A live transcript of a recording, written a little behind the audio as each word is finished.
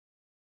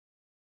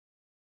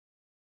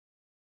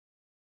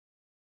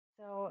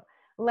So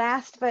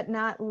last but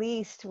not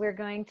least, we're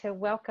going to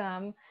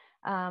welcome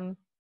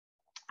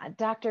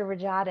Dr.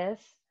 Rajadas,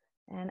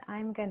 and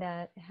I'm going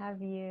to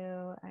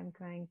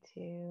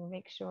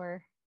make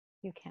sure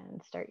you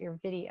can start your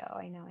video.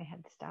 I know I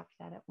had stopped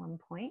that at one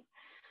point.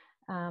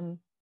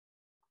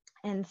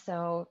 And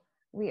so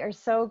we are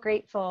so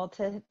grateful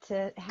to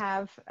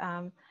have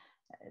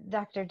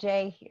Dr.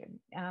 Jay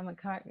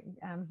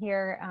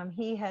here.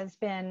 He has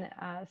been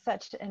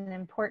such an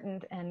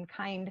important and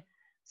kind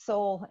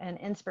soul and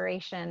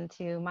inspiration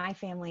to my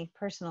family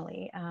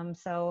personally.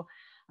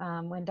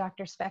 When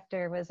Dr.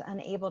 Spector was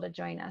unable to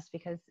join us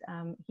because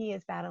he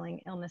is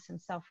battling illness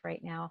himself right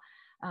now,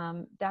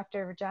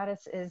 Dr.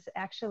 Rajadas is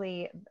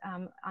actually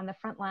on the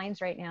front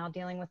lines right now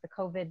dealing with the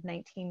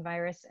COVID-19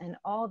 virus and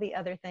all the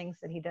other things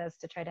that he does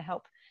to try to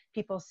help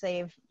people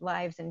save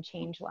lives and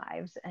change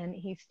lives. And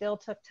he still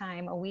took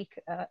time a week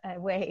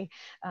away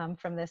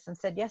from this and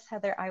said, yes,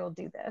 Heather, I will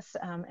do this.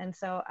 And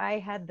so I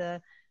had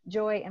the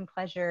joy and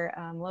pleasure,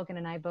 Logan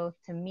and I both,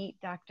 to meet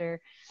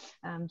Dr.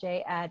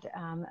 Jay at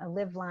a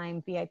Live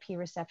Lyme VIP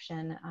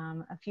reception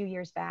a few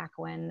years back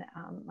when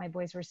my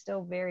boys were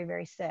still very,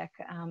 very sick.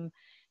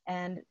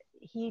 And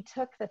he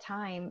took the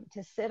time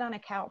to sit on a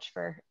couch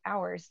for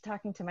hours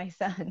talking to my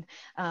son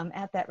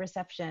at that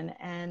reception.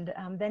 And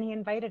then he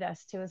invited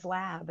us to his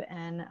lab,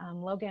 and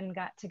Logan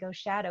got to go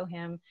shadow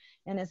him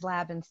in his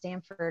lab in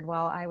Stanford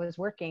while I was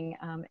working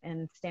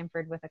in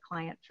Stanford with a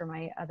client for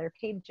my other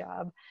paid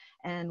job.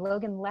 And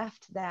Logan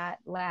left that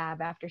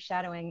lab after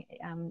shadowing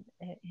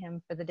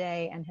him for the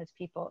day and his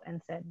people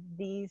and said,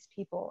 these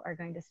people are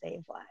going to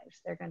save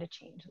lives. They're going to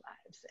change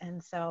lives.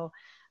 And so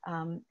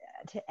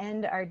to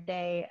end our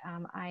day,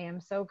 I am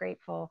so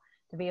grateful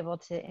to be able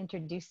to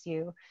introduce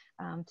you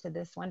to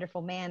this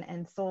wonderful man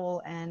and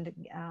soul and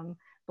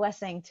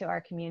blessing to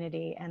our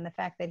community. And the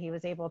fact that he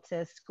was able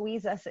to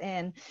squeeze us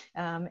in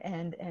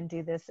and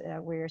do this,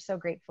 we're so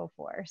grateful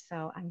for.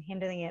 So I'm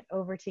handing it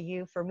over to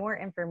you for more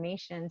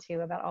information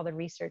too about all the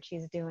research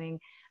he's doing.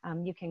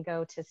 You can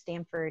go to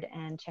Stanford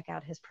and check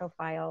out his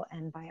profile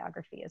and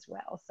biography as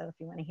well. So if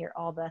you want to hear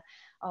all the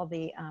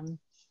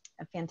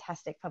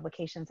fantastic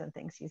publications and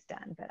things he's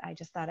done, but I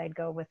just thought I'd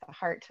go with the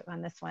heart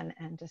on this one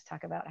and just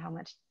talk about how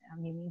much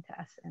you mean to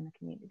us in the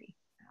community.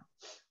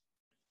 So.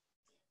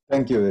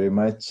 Thank you very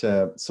much.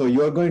 So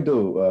you are going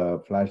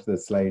to flash the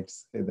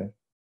slides, Heather?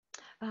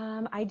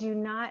 I do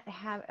not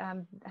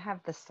have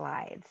the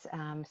slides,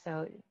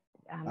 so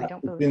I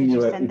don't believe. Did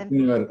you send them?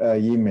 In your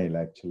email,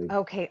 actually.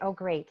 Okay. Oh,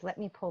 great. Let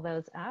me pull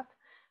those up.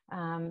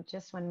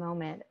 Just one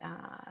moment,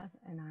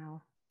 and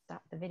I'll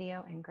stop the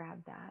video and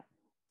grab that.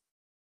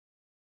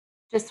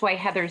 Just while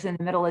Heather's in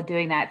the middle of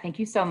doing that, thank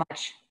you so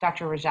much,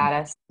 Dr.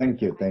 Rajadas.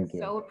 Thank you, thank you.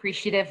 So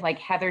appreciative. Like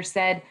Heather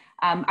said,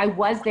 I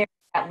was there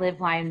at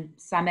Live Lyme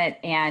Summit,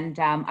 and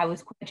I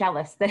was quite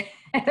jealous that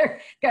Heather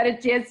got a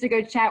chance to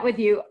go chat with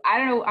you. I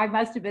don't know, I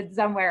must have been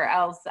somewhere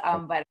else,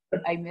 but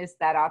I missed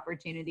that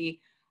opportunity.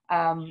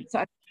 So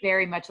I'm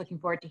very much looking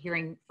forward to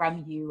hearing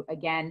from you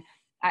again.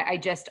 I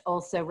just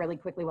also really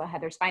quickly, while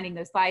Heather's finding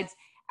those slides,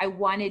 I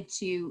wanted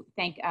to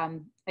thank,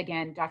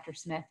 again, Dr.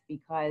 Smith,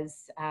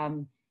 because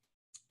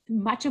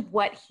much of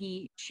what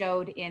he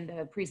showed in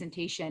the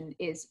presentation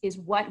is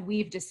what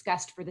we've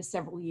discussed for the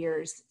several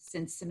years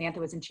since Samantha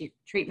was in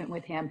treatment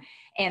with him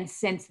and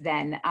since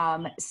then.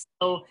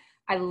 So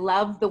I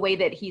love the way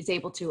that he's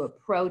able to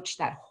approach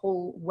that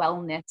whole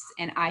wellness,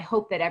 and I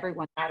hope that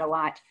everyone got a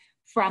lot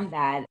from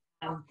that.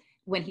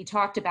 When he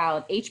talked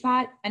about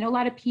HBOT, I know a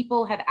lot of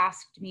people have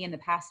asked me in the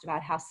past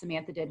about how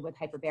Samantha did with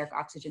hyperbaric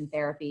oxygen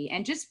therapy,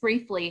 and just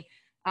briefly,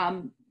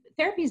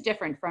 therapy is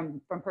different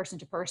from person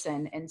to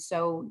person. And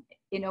so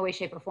in no way,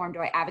 shape, or form do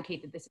I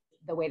advocate that this is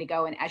the way to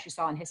go. And as you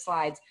saw in his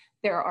slides,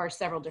 there are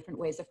several different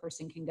ways a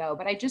person can go.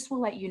 But I just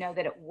will let you know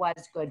that it was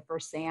good for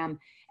Sam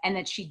and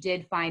that she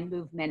did find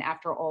movement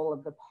after all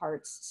of the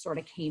parts sort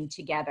of came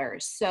together.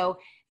 So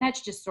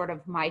that's just sort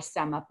of my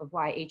sum up of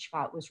why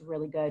HBOT was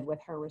really good with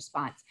her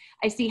response.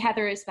 I see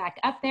Heather is back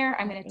up there.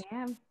 I'm going to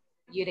tell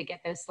you to get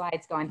those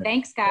slides going.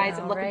 Thanks, guys.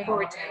 I'm looking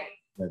forward to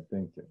it.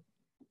 Thank you.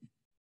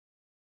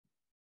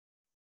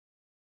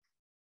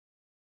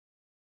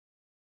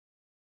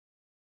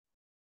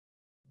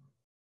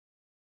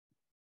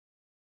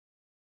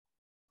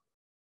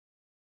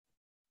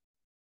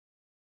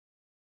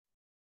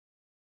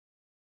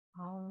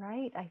 All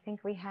right, I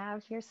think we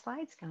have your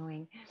slides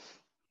going.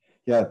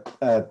 Yeah,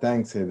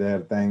 thanks,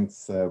 Heather.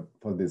 Thanks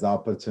for this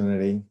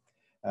opportunity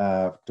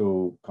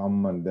to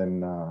come and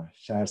then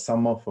share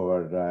some of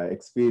our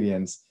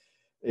experience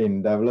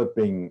in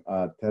developing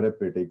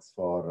therapeutics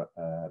for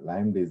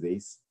Lyme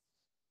disease.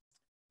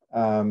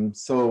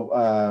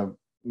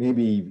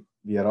 Maybe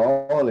we are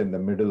all in the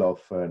middle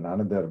of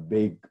another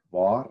big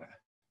war.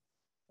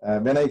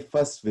 When I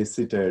first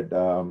visited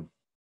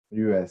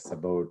US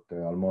about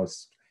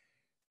almost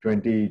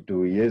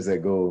 22 years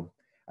ago,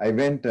 I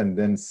went and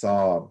then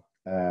saw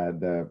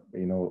the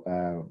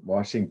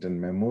Washington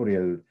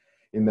Memorial.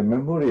 In the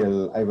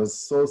memorial, I was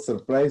so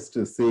surprised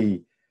to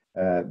see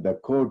the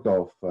quote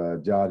of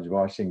George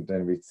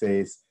Washington, which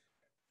says,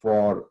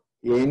 "For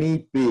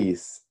any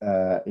peace,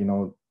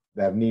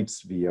 there needs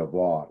to be a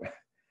war.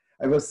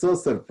 I was so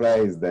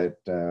surprised that,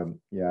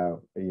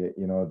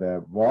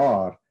 the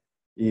war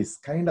is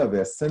kind of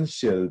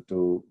essential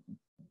to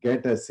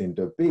get us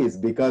into peace,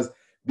 because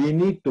we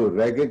need to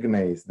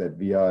recognize that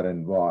we are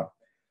in war.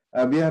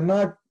 We are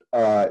not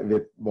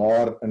with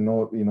war,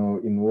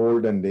 in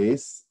olden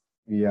days,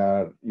 we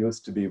are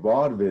used to be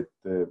war with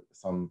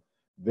some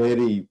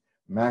very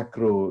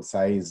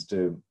macro-sized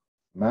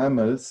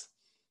mammals,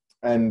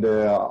 and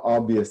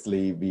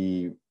obviously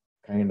we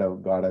kind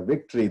of got a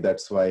victory.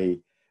 That's why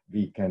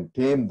we can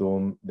tame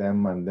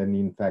them, and then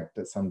in fact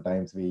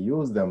sometimes we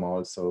use them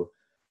also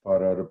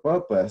for our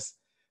purpose.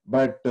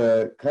 But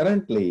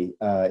currently,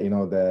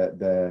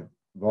 the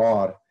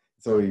war,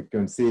 so you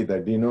can see the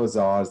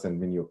dinosaurs, and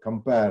when you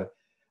compare,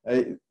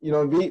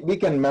 we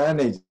can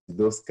manage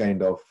those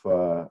kind of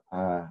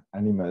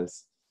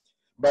animals.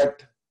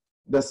 But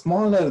the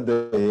smaller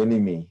the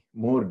enemy,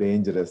 more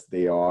dangerous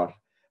they are.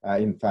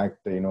 In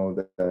fact,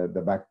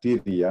 the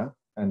bacteria,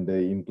 and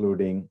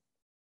including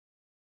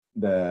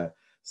the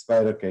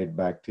spirochete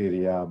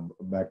bacteria,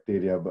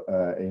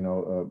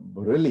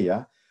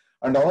 Borrelia,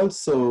 and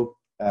also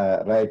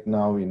right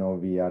now,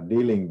 we are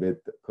dealing with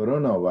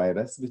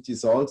coronavirus, which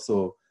is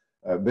also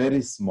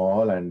very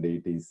small and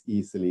it is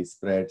easily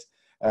spread.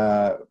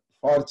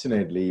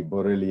 Fortunately,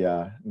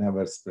 Borrelia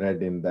never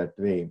spread in that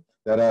way.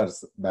 There are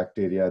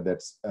bacteria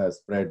that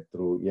spread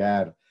through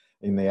air,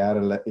 in the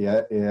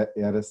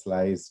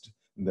aerosolized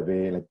in the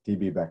way like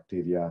TB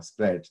bacteria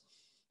spreads.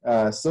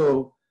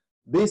 So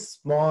these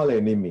small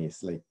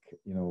enemies, like,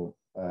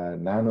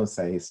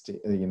 nano-sized,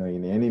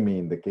 in enemy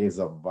in the case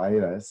of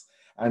virus,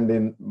 and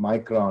in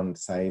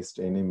micron-sized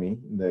enemy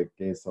in the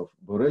case of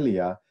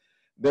Borrelia,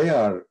 they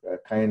are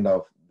kind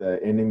of the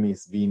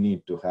enemies we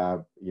need to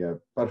have a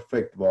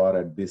perfect war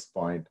at this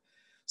point.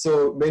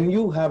 So when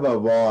you have a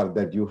war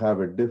that you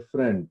have a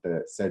different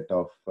set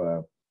of,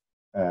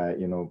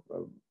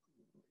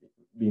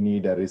 we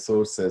need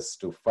resources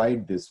to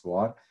fight this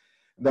war.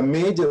 The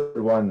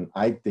major one,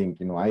 I think,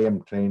 I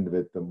am trained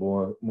with the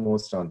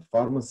most on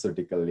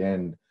pharmaceutical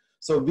end.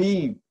 So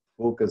we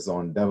focus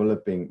on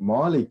developing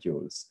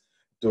molecules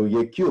to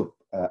equip,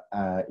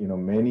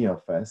 many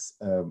of us.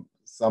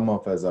 Some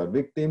of us are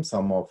victims,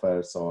 some of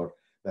us are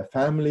the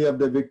family of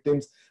the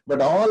victims, but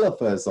all of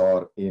us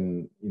are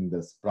in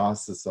this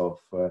process of,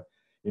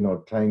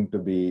 trying to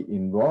be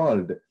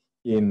involved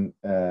in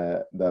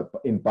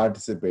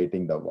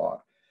participating the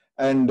war.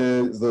 And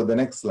so the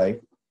next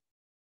slide.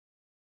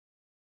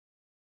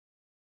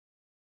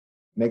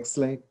 Next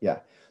slide, yeah.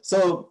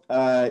 So,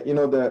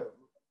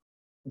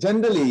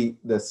 generally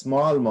the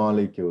small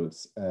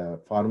molecules,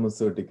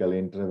 pharmaceutical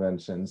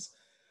interventions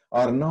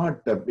are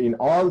not in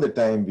all the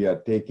time we are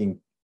taking,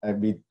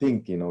 we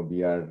think, we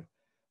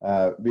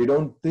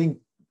don't think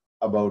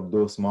about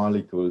those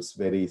molecules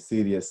very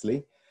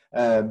seriously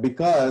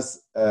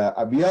because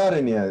we are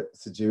in a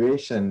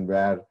situation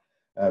where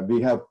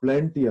we have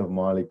plenty of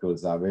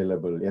molecules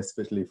available,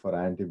 especially for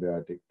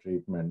antibiotic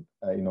treatment,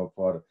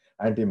 for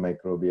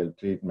antimicrobial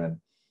treatment.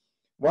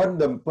 What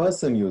the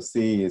person you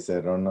see is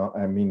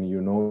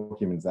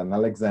him, is an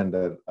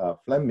Alexander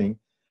Fleming.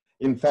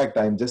 In fact,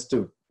 I'm just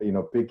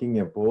picking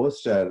a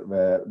poster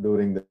where,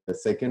 during the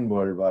Second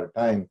World War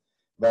time,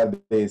 where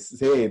they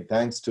say,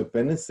 thanks to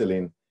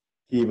penicillin,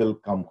 he will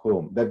come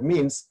home. That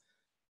means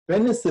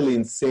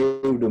penicillin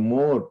saved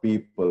more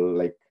people,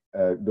 like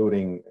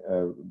during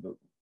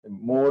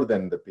more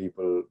than the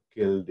people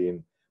killed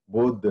in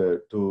both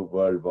the two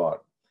world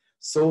wars.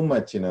 So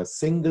much,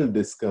 single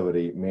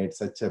discovery made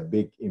such a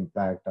big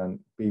impact on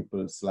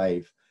people's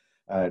life.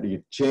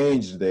 It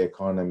changed the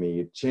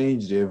economy, it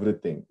changed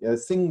everything. A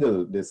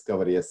single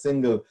discovery, a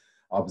single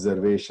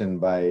observation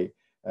by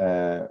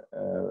Sir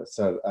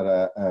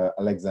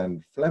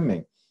Alexander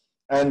Fleming.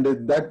 And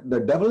that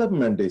the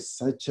development is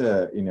such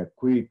in a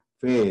quick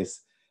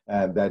phase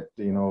that,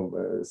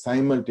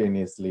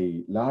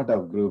 simultaneously a lot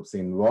of groups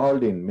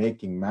involved in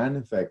making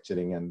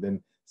manufacturing and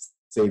then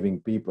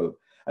saving people.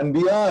 And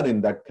we are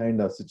in that kind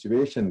of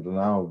situation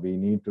now. We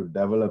need to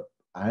develop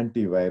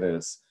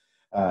antivirals,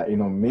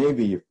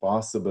 maybe if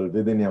possible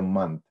within a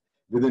month.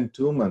 Within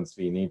 2 months,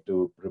 we need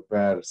to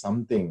prepare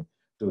something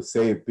to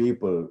save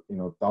people,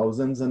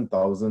 thousands and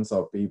thousands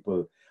of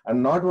people.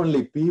 And not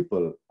only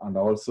people, and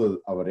also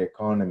our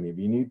economy.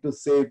 We need to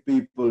save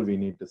people, we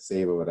need to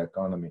save our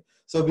economy.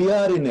 So we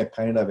are in a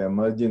kind of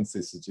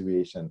emergency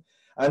situation.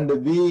 And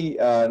we,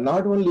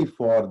 not only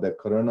for the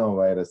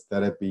coronavirus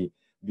therapy,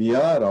 we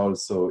are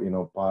also,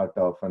 part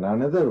of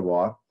another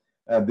war.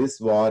 This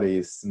war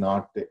is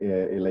not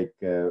like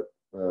a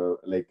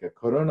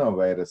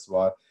coronavirus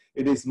war.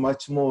 It is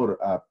much more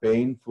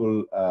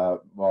painful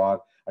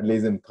war. At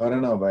least in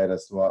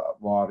coronavirus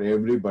war,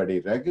 everybody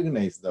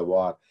recognized the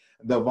war.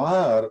 The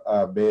war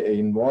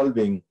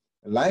involving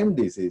Lyme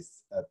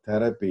disease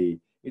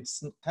therapy,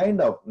 it's kind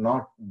of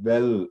not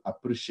well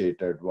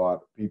appreciated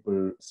war.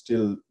 People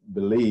still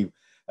believe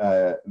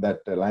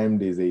that Lyme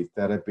disease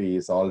therapy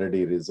is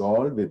already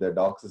resolved with the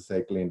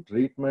doxycycline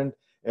treatment.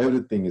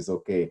 Everything is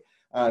okay.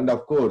 And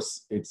of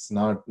course, it's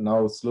not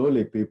now.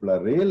 Slowly people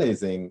are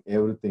realizing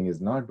everything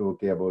is not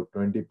okay. About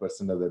 20%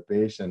 of the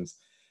patients,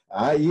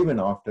 even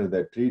after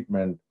the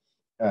treatment,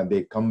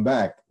 they come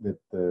back with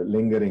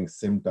lingering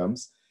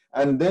symptoms.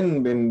 And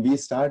then when we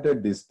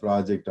started this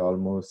project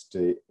almost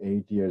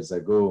 8 years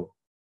ago,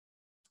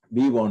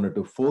 we wanted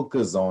to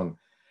focus on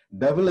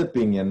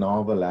developing a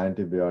novel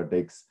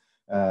antibiotics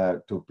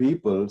to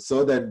people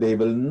so that they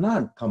will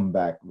not come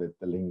back with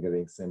the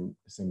lingering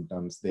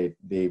symptoms.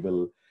 They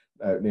will,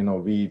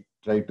 we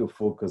try to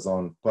focus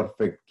on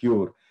perfect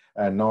cure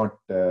and not,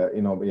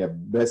 a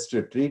best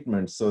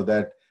treatment, so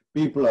that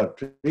people are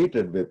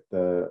treated with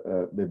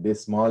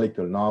this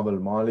molecule, novel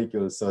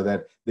molecule, so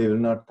that they will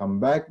not come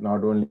back.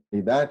 Not only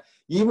that,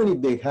 even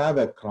if they have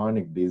a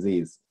chronic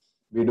disease,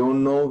 we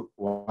don't know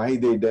why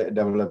they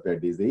develop a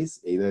disease.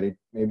 Either it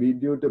may be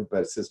due to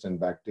persistent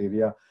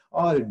bacteria,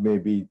 or it may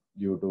be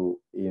due to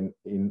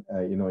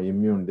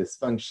immune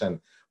dysfunction.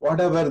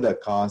 Whatever the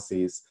cause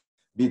is,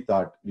 we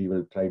thought we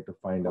will try to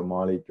find a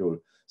molecule.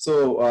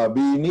 So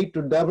we need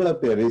to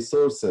develop the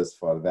resources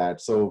for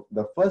that. So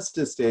the first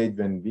stage,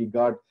 when we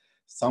got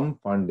some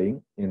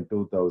funding in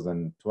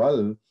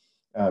 2012,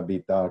 we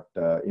thought,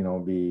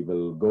 we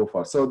will go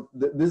for. So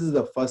this is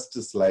the first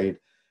slide.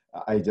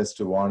 I just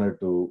wanted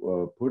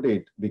to put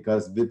it,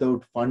 because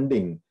without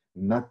funding,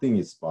 nothing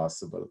is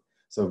possible.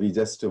 So we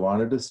just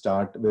wanted to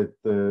start with,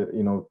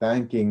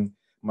 thanking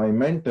my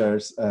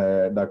mentors,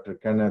 Dr.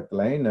 Kenneth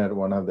Leiner,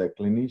 one of the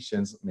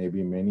clinicians,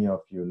 maybe many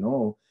of you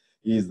know.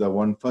 He's the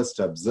one first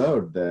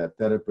observed the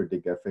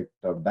therapeutic effect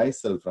of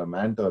disulfiram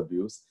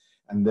anti-abuse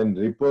and then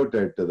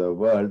reported to the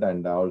world.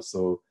 And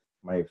also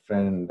my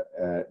friend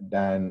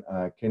Dan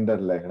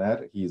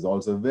Kinderlechner, he's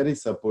also very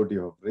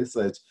supportive of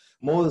research.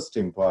 Most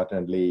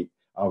importantly,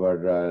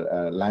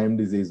 our Lyme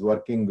disease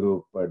working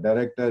group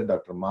director,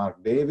 Dr.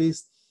 Mark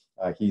Davis,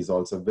 he's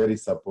also very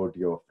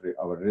supportive of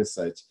our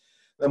research.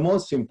 The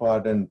most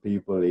important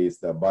people is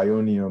the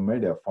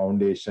Bioneomed, a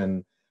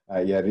foundation,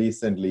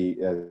 recently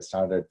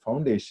started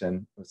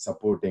foundation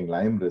supporting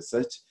Lyme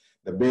research.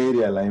 The Bay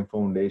Area Lyme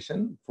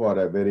Foundation, for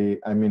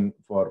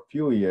a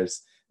few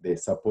years, they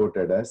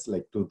supported us,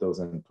 like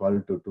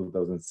 2012 to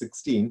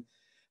 2016.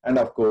 And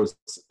of course,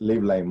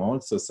 Live Lyme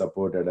also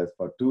supported us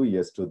for 2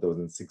 years,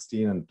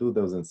 2016 and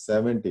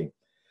 2017.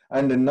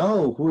 And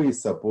now who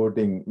is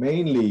supporting?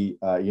 Mainly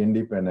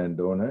independent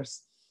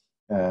donors,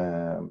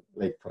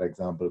 like for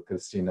example,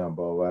 Christina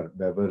Bauer,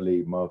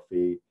 Beverly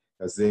Murphy,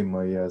 Jose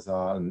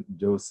Moyaza, and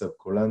Joseph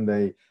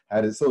Kulandai.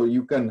 So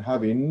you can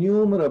have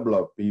innumerable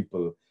of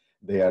people,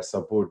 they are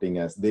supporting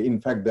us.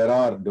 In fact, there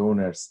are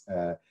donors,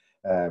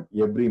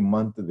 every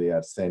month they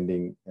are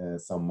sending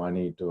some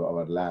money to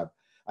our lab.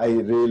 I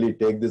really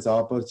take this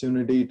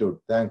opportunity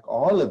to thank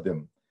all of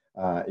them,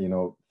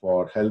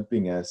 for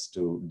helping us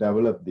to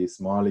develop these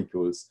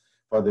molecules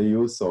for the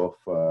use of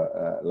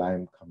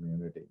Lyme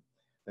community.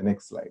 The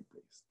next slide,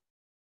 please.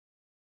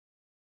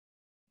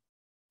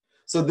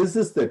 So this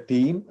is the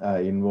team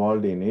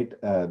involved in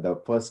it.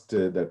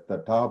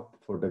 The top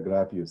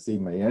photograph, you see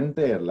my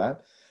entire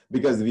lab,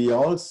 because we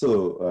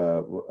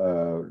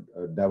also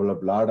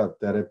develop a lot of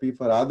therapy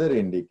for other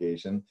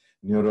indication,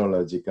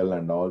 neurological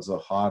and also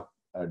heart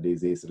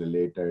disease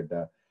related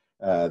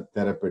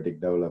therapeutic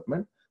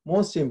development.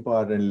 Most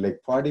importantly,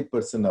 like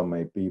 40% of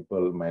my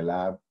people, my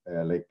lab,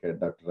 like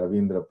Dr.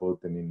 Ravindra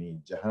Pothanini,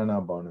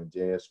 Jahana Banu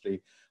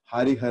Jayashree,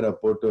 Harihara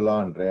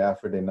Potula, and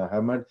Rayafidin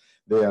Ahmed,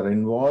 they are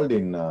involved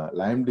in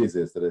Lyme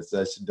disease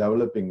research,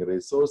 developing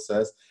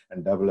resources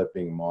and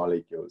developing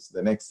molecules.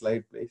 The next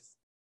slide, please.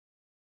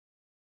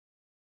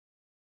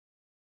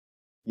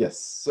 Yes,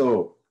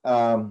 so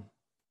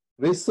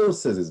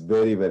resources is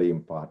very, very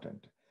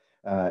important.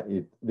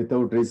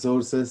 Without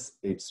resources,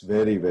 it's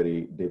very,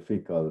 very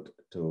difficult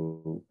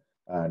to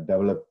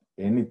develop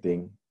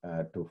anything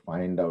to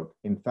find out.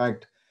 In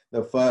fact,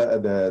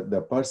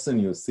 the person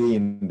you see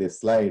in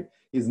this slide,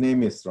 his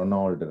name is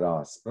Ronald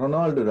Ross.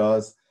 Ronald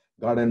Ross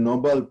got a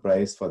Nobel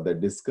Prize for the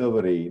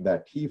discovery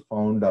that he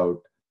found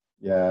out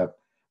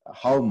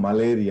how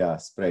malaria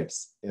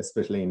spreads,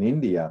 especially in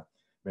India,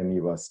 when he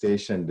was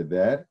stationed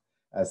there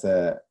as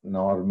a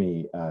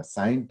normie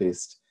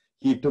scientist.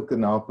 He took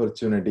an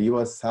opportunity. He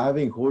was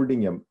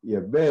holding a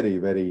very,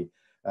 very,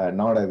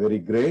 not a very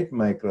great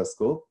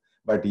microscope,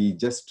 but he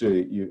just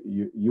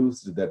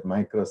used that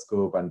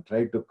microscope and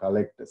tried to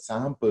collect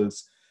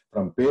samples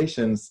from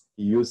patients.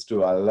 He used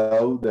to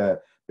allow the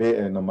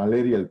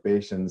malarial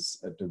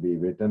patients to be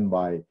bitten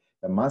by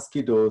the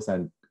mosquitoes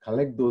and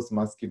collect those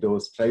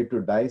mosquitoes, try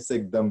to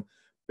dissect them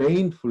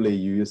painfully.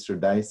 You used to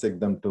dissect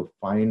them to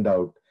find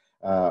out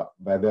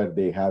whether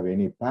they have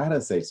any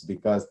parasites,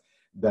 because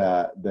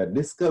the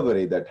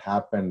discovery that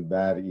happened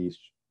where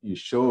he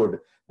showed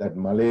that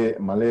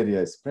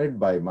malaria is spread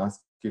by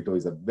mosquito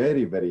is a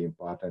very, very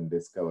important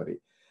discovery.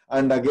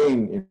 And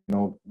again,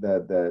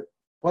 the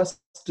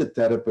first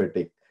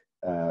therapeutic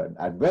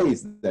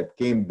advice that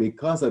came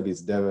because of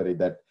his discovery,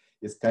 that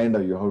is kind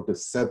of, you have to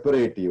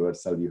separate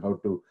yourself. You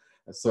have to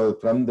so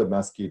from the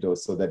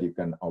mosquitoes, so that you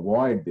can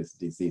avoid this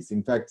disease.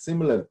 In fact,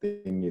 similar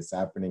thing is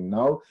happening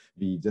now.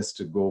 We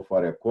just go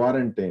for a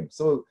quarantine.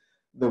 So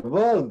the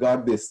world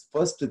got this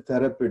first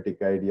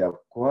therapeutic idea of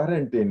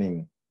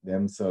quarantining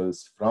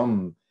themselves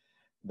from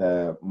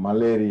the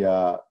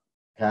malaria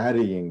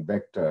carrying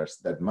vectors,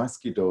 that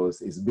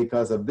mosquitoes, is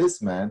because of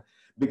this man,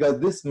 because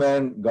this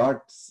man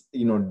got,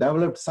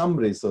 developed some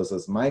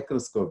resources,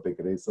 microscopic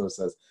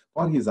resources,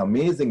 for his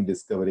amazing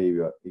discovery.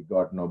 He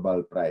got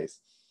Nobel Prize.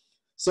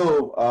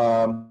 So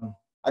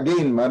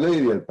again,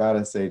 malarial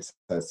parasites,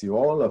 as you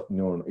all have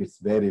known, it's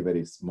very,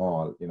 very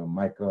small,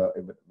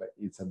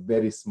 it's a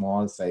very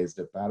small sized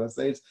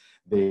parasites.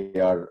 They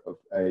are,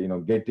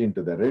 get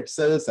into the red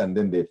cells, and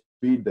then they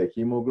feed the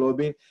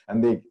hemoglobin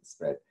and they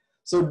spread.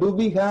 So do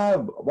we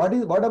have, what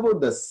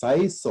about the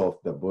size of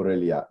the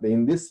Borrelia?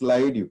 In this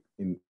slide, you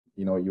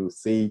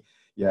see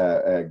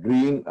a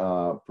green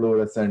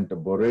fluorescent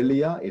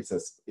Borrelia. It's a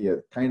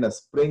kind of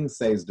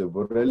spring-sized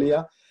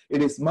Borrelia.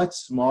 It is much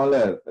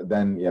smaller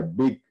than a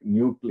big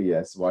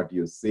nucleus, what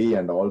you see,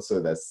 and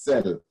also the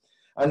cell.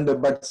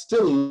 But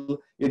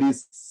still, it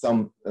is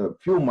some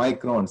few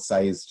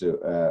micron-sized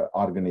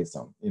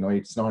organism.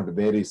 It's not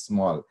very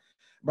small.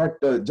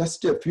 But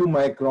just a few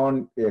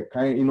micron,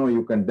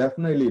 you can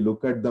definitely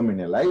look at them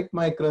in a light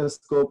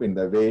microscope, in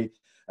the way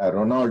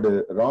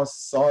Ronald Ross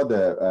saw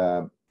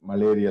the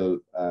malarial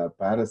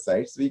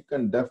parasites. We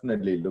can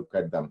definitely look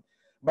at them.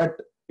 But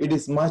it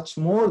is much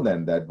more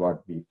than that,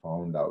 what we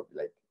found out.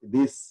 Like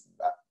this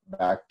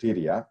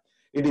bacteria,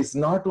 it is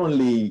not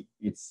only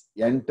its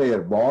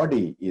entire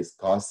body is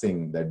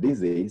causing the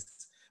disease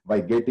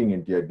by getting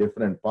into a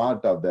different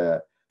part of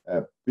the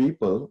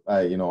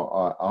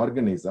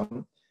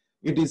organism.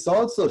 It is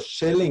also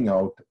shelling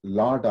out a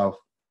lot of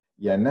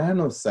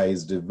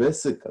nano-sized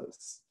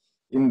vesicles.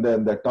 In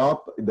the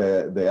top,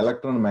 the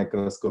electron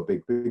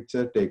microscopic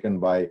picture taken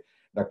by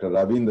Dr.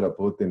 Ravindra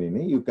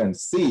Potinini, you can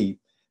see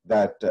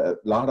that a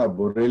lot of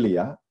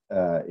Borrelia,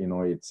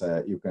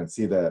 you can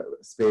see the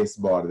space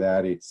bar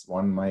there, it's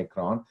 1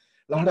 micron.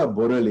 A lot of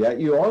Borrelia.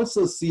 You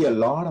also see a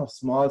lot of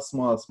small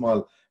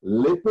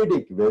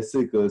lipidic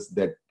vesicles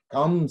that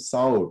comes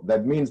out.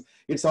 That means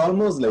it's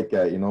almost like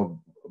a,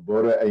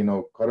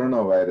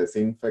 coronavirus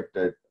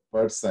infected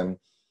person,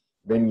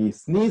 when he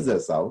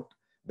sneezes out,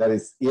 there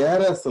is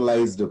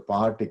aerosolized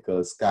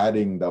particles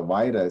carrying the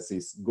virus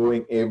is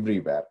going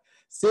everywhere.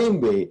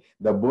 Same way,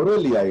 the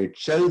Borrelia, it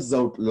shells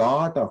out a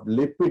lot of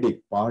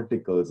lipidic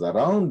particles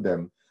around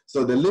them.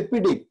 So the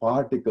lipidic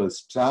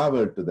particles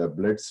travel to the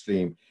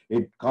bloodstream.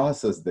 It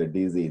causes the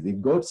disease.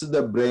 It goes to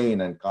the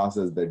brain and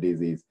causes the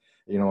disease.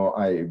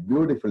 I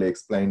beautifully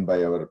explained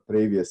by our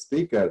previous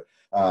speaker,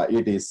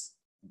 it is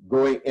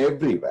going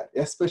everywhere,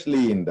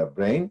 especially in the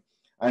brain.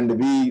 And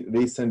we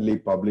recently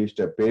published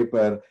a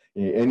paper.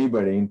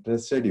 Anybody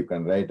interested, you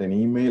can write an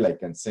email. I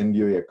can send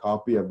you a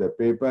copy of the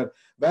paper,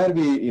 where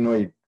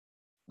it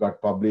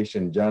got published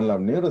in Journal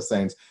of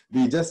Neuroscience.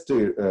 We just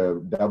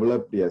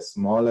developed a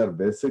smaller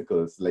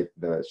vesicles, like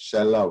the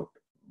shell out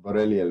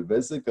Borrelial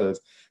vesicles.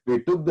 We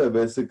took the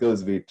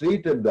vesicles, we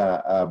treated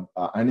the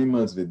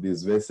animals with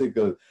these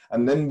vesicles,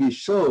 and then we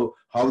show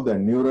how the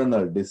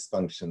neuronal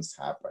dysfunctions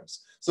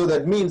happens. So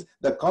that means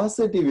the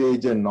causative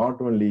agent,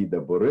 not only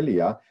the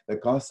Borrelia, the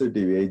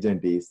causative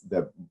agent is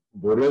the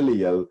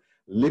Borrelial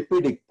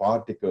lipidic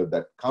particle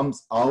that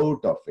comes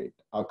out of it,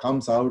 or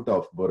comes out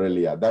of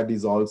Borrelia. That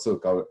is also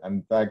covered.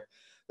 In fact,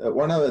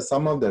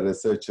 some of the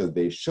researchers,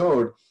 they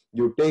showed,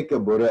 you take a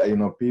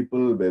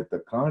people with a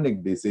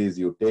chronic disease,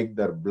 you take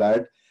their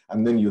blood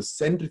and then you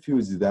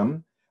centrifuge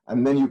them,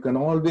 and then you can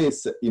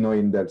always,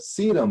 in their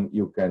serum,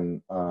 you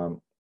can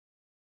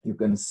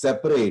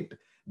separate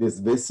this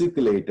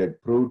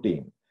vesiculated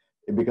protein,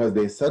 because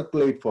they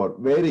circulate for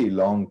very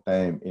long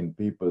time in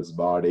people's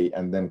body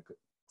and then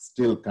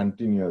still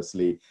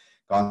continuously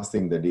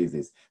causing the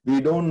disease. We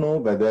don't know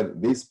whether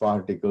these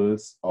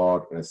particles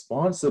are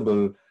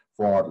responsible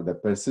for the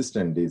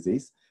persistent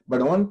disease.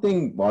 But one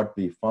thing what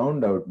we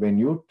found out, when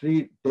you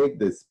take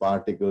these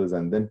particles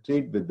and then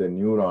treat with the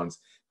neurons,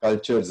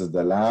 cultures in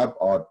the lab,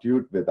 or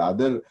treat with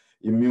other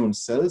immune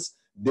cells,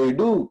 they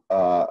do,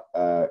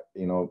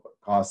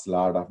 cause a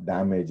lot of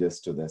damages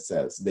to the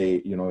cells.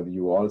 They,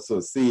 you also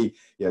see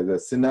the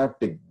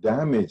synaptic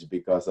damage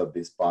because of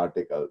this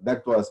particle.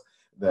 That was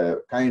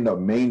the kind of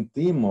main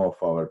theme of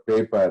our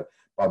paper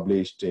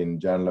published in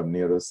Journal of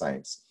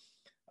Neuroscience.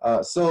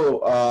 I'll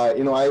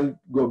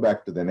go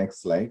back to the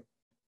next slide.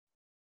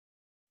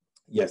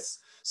 Yes.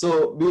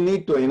 So we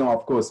need to,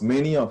 of course,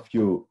 many of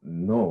you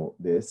know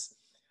this.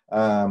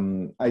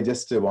 I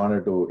just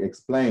wanted to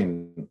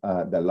explain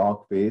the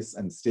log phase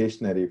and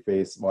stationary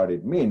phase, what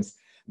it means.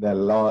 The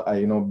log,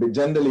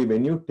 generally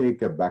when you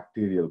take a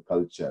bacterial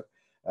culture,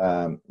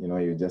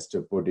 you just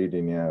put it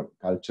in a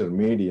culture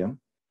medium,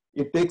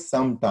 it takes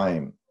some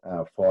time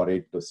for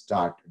it to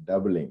start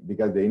doubling,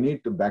 because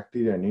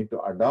bacteria need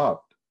to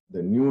adopt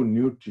the new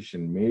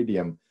nutrition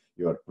medium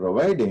you are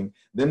providing.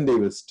 Then they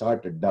will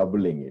start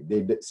doubling it.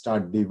 They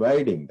start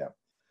dividing them.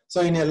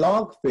 So in a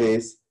log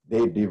phase,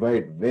 they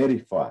divide very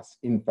fast.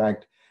 In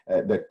fact,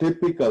 the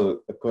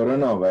typical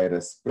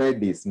coronavirus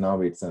spread is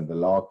now it's in the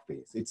log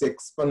phase. It's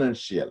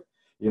exponential.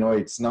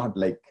 It's not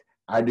like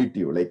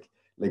additive.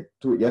 Like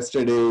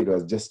yesterday it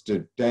was just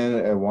 1.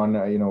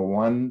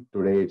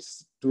 Today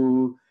it's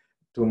 2.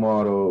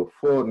 Tomorrow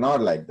 4.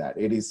 Not like that.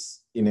 It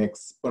is in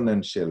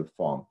exponential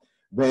form.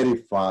 Very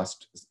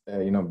fast.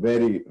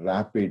 Very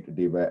rapid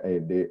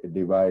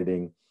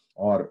dividing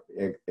or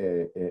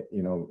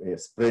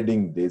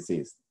spreading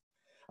disease.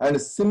 And a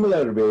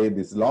similar way,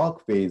 this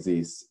log phase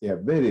is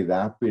very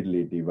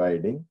rapidly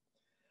dividing.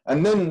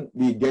 And then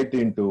we get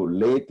into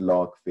late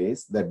log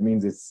phase. That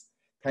means it's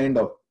kind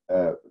of,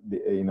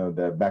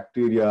 the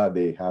bacteria,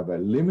 they have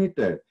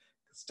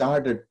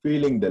started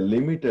feeling the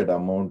limited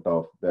amount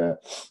of the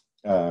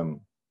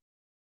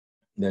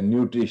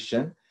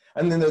nutrition.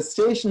 And in the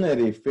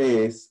stationary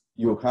phase,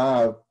 you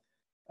have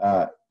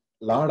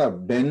lot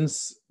of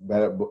dense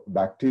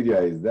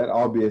bacteria is there.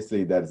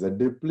 Obviously, there's a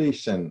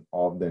depletion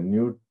of the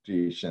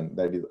nutrition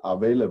that is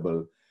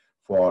available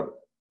for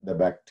the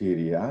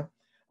bacteria.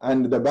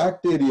 And the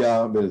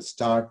bacteria will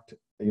start,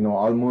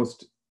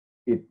 almost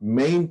it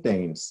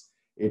maintains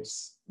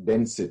its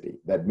density.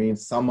 That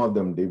means some of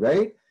them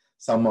divide,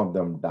 some of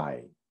them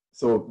die.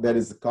 So there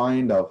is a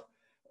kind of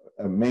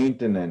a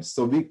maintenance.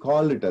 So we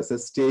call it as a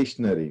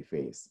stationary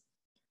phase.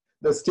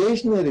 The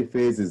stationary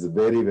phase is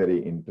very, very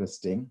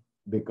interesting,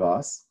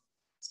 because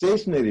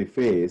stationary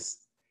phase,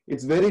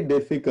 it's very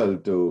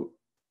difficult to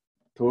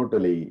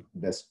totally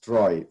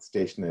destroy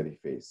stationary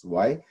phase.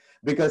 Why?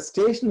 Because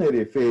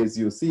stationary phase,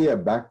 you see a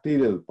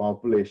bacterial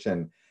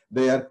population,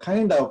 they are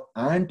kind of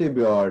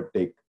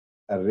antibiotic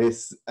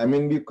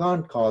you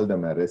can't call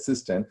them a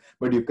resistant,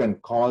 but you can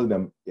call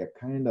them a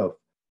kind of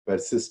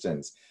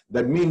persistence.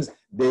 That means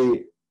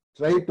they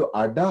try to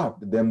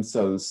adapt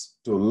themselves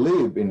to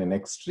live in an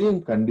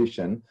extreme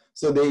condition.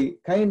 So they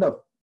kind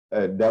of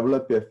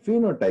develop a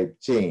phenotype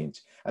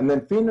change, and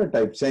then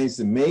phenotype change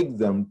makes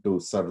them to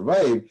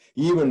survive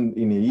even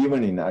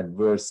in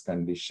adverse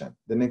condition.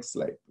 The next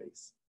slide,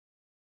 please.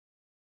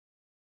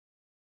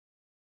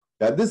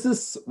 This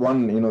is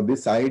one,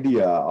 this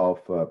idea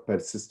of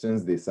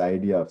persistence, this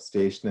idea of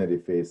stationary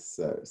phase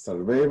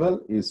survival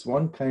is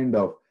one kind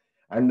of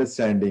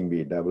understanding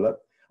we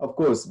develop. Of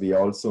course, we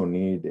also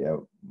need a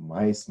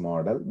mice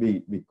model.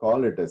 We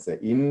call it as an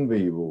in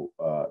vivo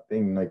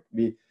thing,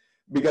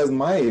 because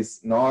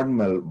mice,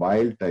 normal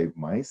wild type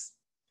mice,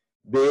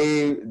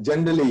 they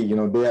generally,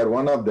 they are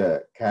one of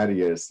the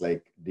carriers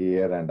like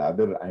deer and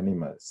other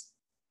animals.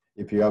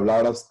 If you have a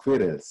lot of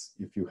squirrels,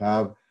 if you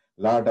have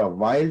a lot of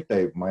wild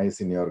type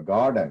mice in your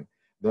garden,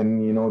 then,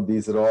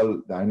 these are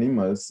all the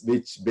animals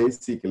which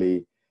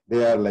basically,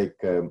 they are like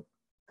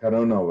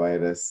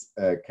coronavirus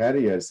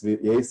carriers,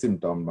 with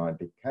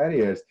asymptomatic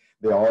carriers.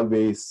 They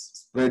always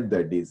spread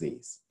the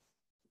disease,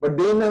 but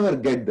they never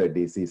get the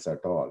disease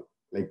at all.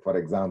 Like, for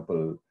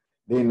example,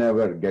 they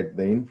never get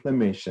the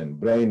inflammation,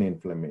 brain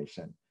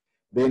inflammation.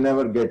 They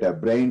never get a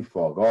brain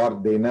fog, or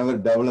they never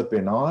develop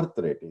an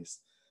arthritis.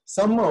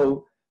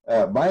 Somehow,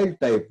 wild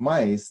type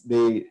mice,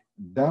 they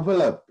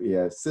develop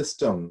a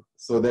system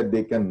so that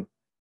they can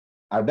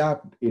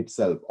adapt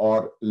itself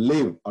or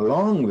live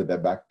along with the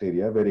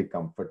bacteria very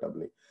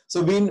comfortably.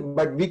 So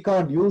but we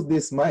can't use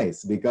these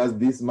mice, because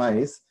these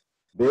mice,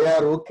 they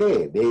are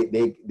okay.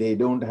 They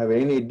don't have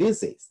any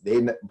disease.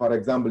 For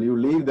example, you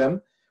leave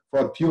them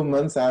for a few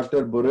months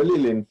after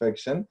Borrelia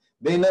infection,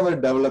 they never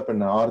develop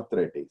an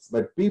arthritis.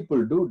 But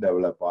people do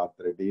develop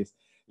arthritis.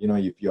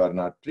 If you are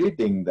not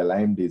treating the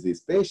Lyme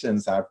disease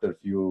patients, after a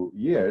few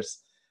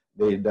years,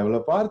 they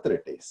develop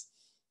arthritis.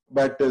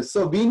 But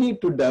so we need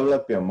to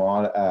develop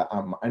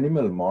a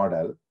animal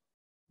model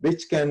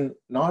which can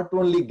not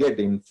only get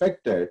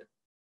infected,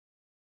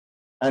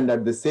 and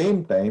at the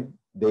same time,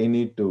 they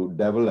need to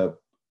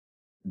develop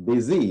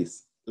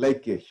disease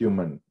like a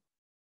human.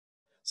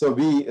 So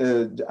we,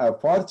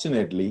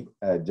 fortunately,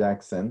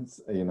 Jackson's,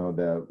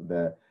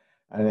 the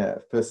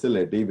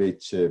facility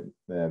which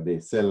they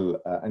sell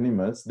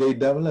animals, they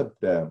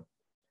developed a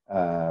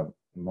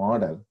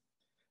model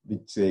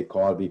which we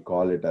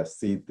call it a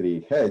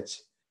C3H.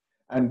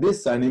 And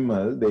this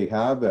animal, they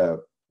have a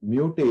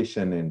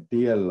mutation in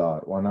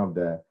TLR, one of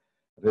the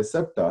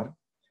receptor,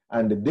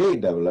 and they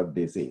develop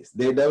disease.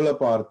 They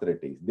develop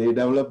arthritis. They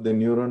develop the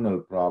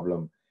neuronal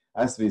problem,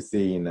 as we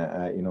see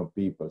in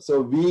people.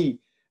 So we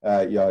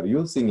are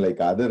using,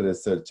 like other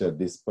researcher,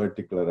 this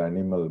particular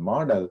animal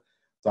model.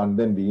 So, and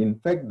then we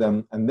infect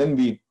them, and then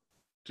we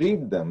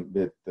treat them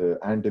with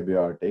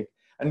antibiotic,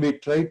 and we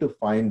try to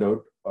find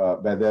out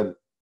whether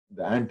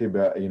the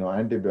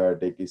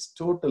antibiotic is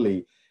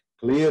totally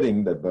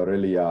clearing the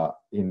Borrelia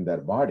in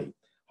their body.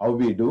 How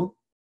we do?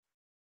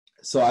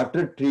 So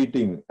after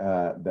treating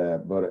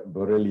the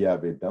Borrelia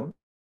with them,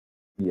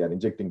 we are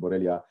injecting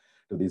Borrelia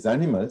to these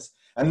animals,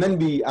 and then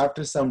we,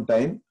 after some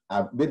time,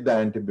 with the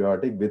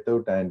antibiotic,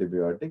 without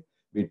antibiotic,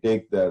 we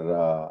take their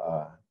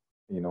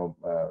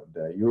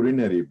the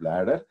urinary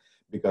bladder,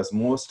 because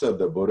most of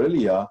the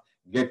Borrelia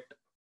get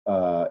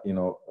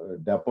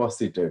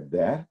deposited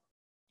there.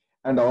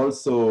 And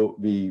also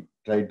we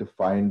try to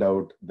find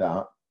out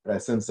the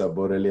presence of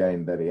Borrelia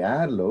in the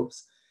air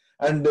lobes,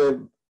 and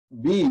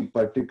be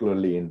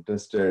particularly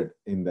interested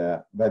in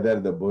whether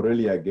the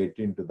Borrelia get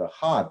into the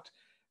heart,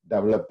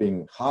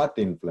 developing heart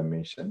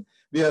inflammation.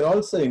 We are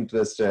also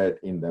interested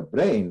in the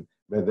brain,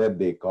 whether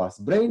they cause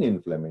brain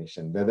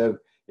inflammation,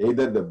 whether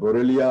either the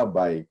Borrelia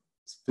by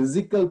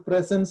physical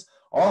presence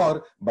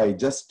or by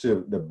just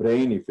the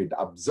brain, if it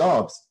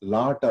absorbs a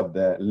lot of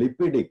the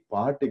lipidic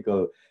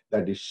particle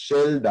that is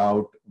shelled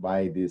out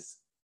by this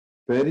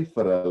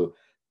peripheral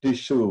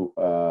tissue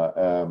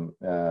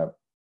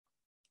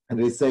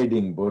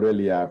residing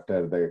Borrelia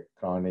after the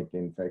chronic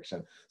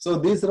infection. So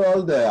these are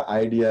all the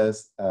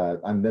ideas,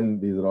 and then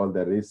these are all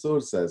the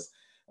resources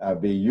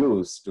we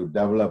use to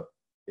develop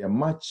a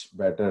much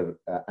better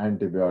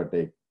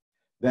antibiotic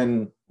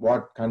than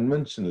what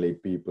conventionally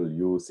people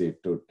use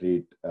it to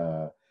treat.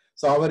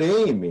 So our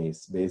aim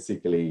is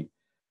basically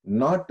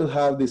not to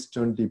have this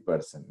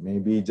 20%,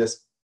 maybe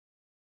just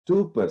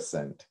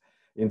 2%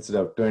 instead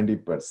of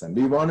 20%.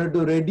 We wanted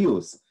to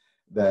reduce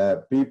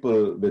the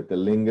people with the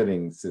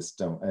lingering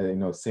system,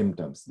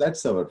 symptoms.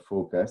 That's our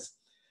focus.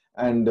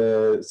 And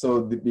so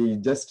we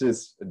just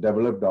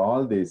developed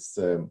all these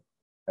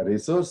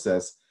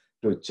resources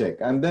to check.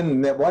 And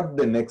then what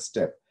the next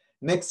step?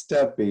 Next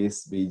step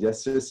is we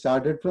just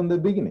started from the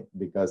beginning,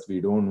 because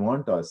we don't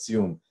want to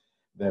assume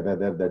that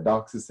whether the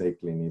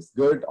doxycycline is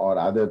good or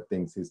other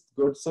things is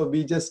good. So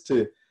we just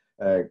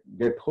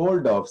get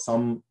hold of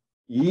some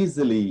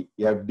easily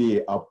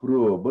FDA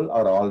approvable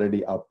or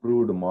already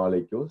approved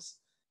molecules.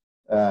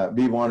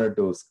 We wanted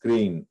to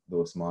screen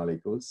those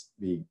molecules.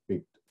 We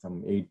picked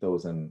some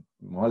 8,000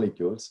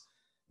 molecules.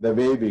 The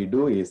way we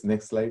do is,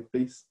 next slide,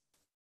 please.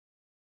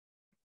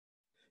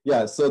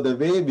 Yeah, so the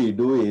way we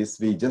do is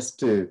we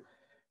just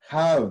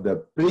have the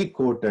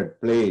pre-coated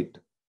plate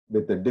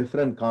with a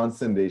different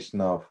concentration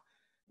of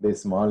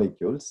these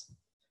molecules.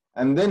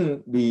 And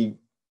then we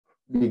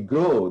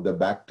grow the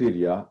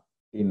bacteria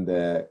in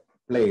the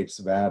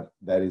plates where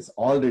there is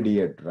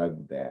already a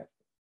drug there.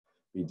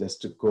 We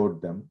just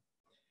coat them.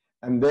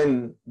 And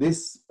then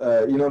this,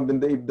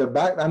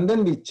 and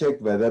then we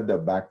check whether the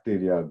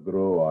bacteria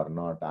grow or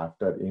not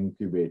after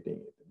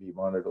incubating it. We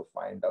wanted to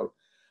find out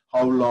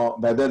how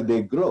long, whether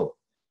they grow.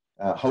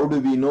 How do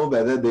we know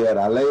whether they are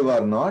alive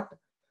or not?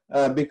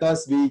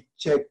 Because we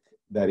check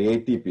their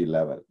ATP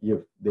level.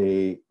 If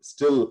they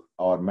still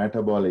are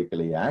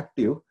metabolically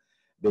active,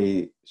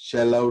 they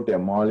shell out a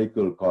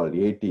molecule called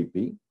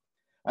ATP.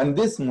 And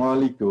this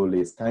molecule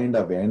is kind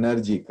of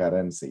energy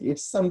currency.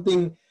 It's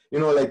something,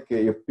 like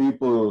if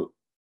people,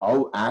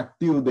 how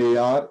active they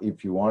are,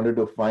 if you wanted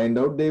to find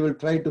out, they will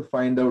try to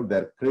find out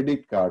their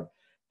credit card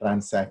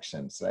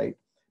transactions, right?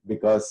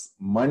 Because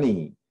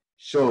money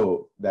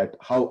show that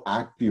how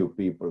active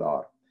people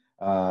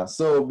are.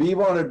 So we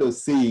wanted to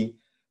see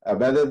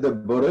whether the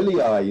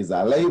Borrelia is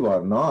alive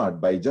or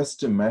not by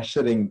just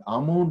measuring the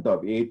amount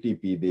of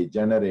ATP they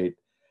generate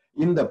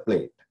in the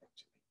plate.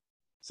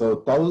 So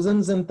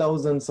thousands and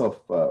thousands of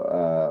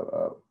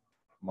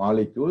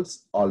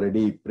molecules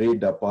already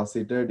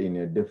pre-deposited in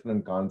a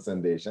different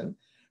concentration,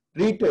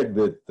 treated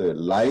with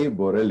live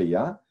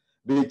Borrelia,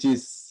 which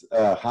is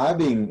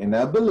having an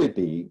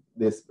ability,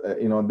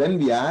 then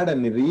we add a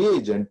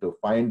reagent to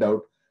find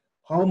out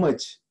how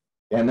much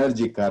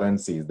energy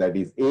currencies, that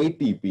is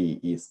ATP,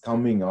 is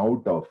coming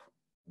out of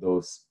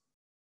those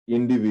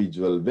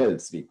individual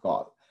wells, we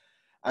call.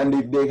 And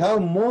if they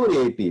have more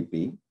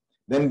ATP,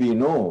 then we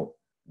know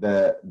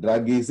the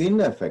drug is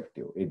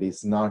ineffective. It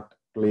is not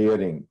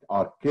clearing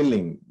or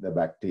killing the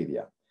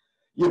bacteria.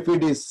 If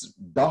it is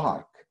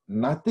dark,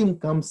 nothing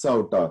comes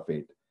out of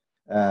it.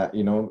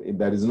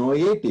 There is no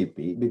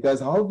ATP, because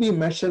how we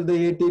measure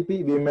the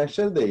ATP? We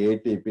measure the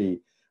ATP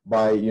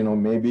by,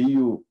 maybe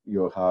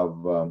you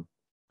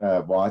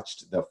have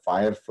watched the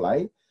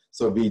Firefly.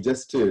 So we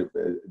just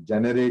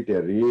generate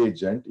a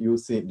reagent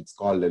using, it's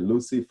called a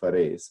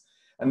luciferase.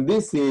 And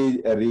this is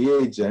a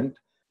reagent.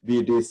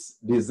 It is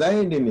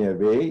designed in a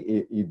way,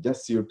 it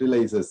just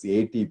utilizes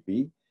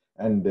ATP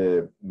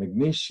and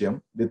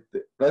magnesium. With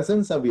the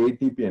presence of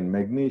ATP and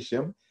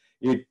magnesium,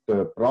 it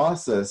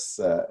processes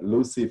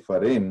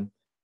luciferin,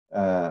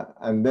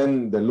 and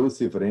then the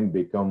luciferin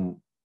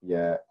become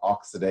an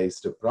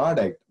oxidized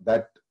product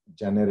that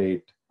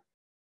generate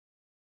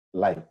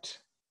light.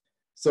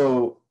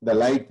 So the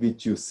light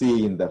which you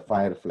see in the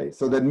Firefly.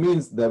 So that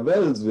means the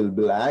wells will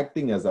be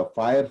acting as a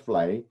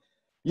firefly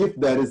if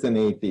there is an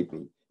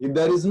ATP. If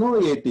there is no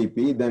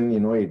ATP, then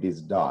it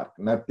is dark.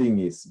 Nothing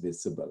is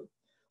visible.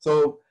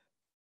 So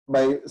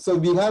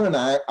we have an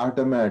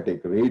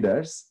automatic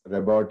readers,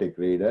 robotic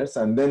readers,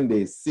 and then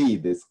they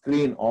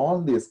screen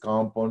all these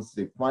compounds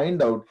to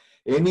find out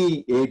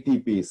any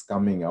ATP is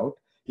coming out.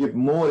 If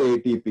more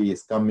ATP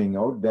is coming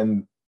out,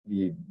 then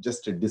we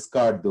just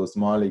discard those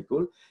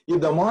molecules.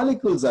 If the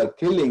molecules are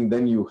killing,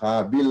 then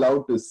we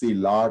love to see a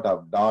lot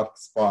of dark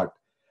spot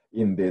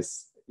in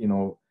this,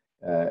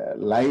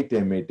 light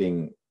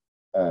emitting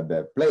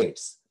the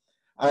plates.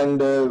 And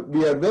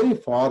we are very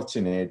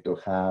fortunate to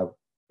have,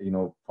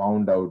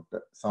 found out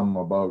some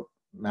about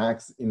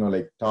max,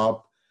 like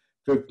top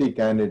 50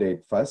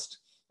 candidates first,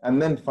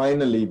 and then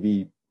finally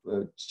we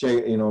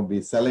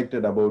we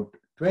selected about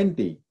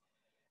 20,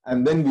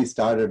 and then we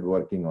started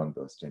working on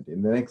those 20.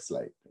 In the next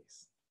slide,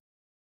 please.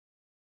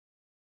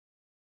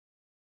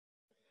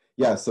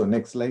 Yeah, so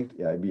next slide.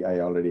 Yeah, I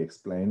already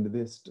explained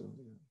this too.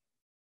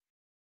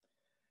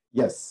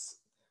 Yes.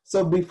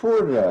 So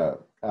before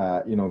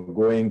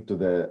going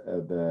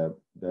to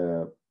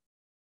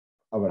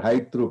our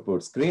high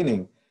throughput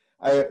screening,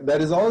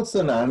 there is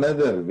also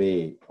another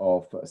way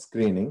of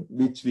screening,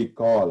 which we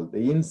call the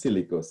in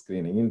silico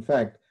screening. In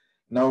fact,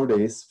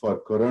 nowadays for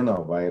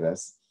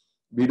coronavirus,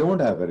 we don't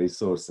have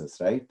resources,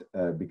 right?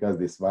 Because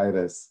this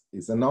virus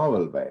is a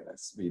novel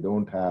virus. We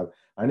don't have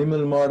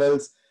animal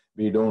models.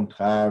 We don't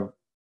have,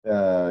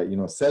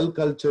 cell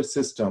culture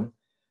system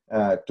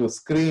to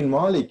screen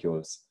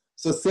molecules.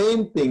 So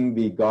same thing,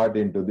 we got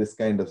into this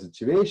kind of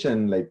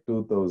situation like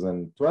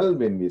 2012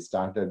 when we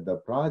started the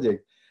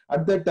project.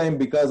 At that time,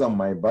 because of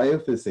my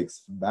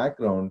biophysics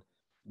background,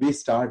 we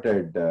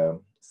started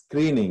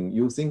screening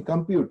using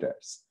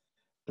computers.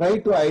 Try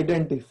to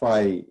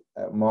identify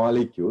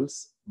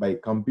molecules by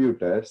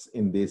computers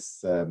in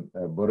this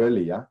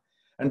Borrelia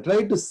and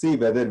try to see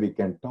whether we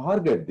can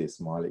target these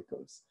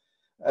molecules.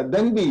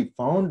 Then we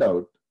found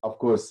out, of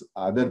course,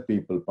 other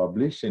people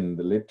publish in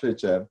the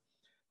literature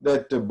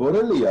that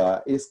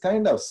Borrelia is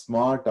kind of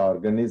smart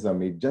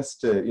organism. It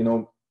just,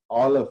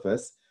 all of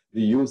us,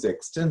 we use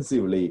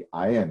extensively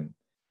iron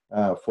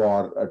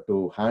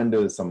to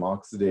handle some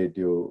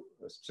oxidative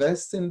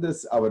stress in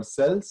our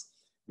cells.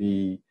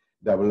 We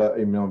develop,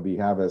 we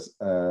have a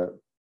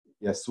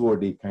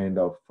SOD kind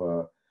of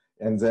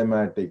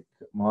enzymatic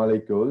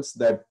molecules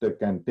that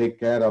can take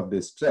care of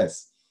this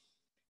stress.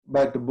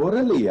 But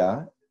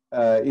Borrelia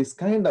is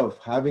kind of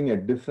having a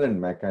different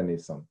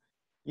mechanism.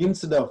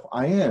 Instead of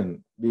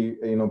iron,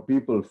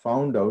 people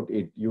found out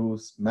it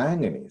used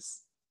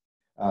manganese.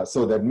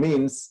 So that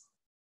means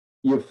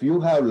if you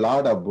have a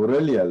lot of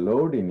Borrelia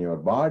load in your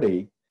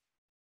body,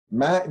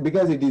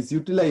 because it is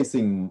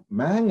utilizing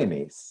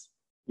manganese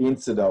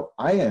instead of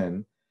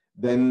iron,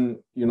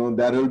 then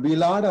there will be a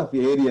lot of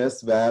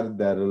areas where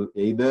there will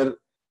either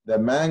the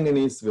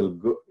manganese will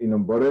go,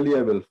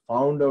 Borrelia will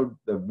find out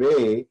the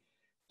way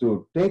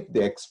to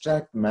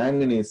extract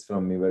manganese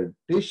from your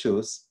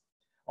tissues,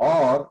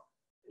 or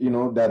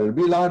there will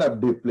be a lot of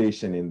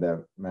depletion in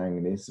the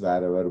manganese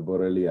wherever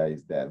Borrelia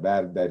is there,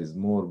 where there is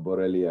more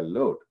Borrelia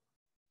load.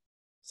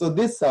 So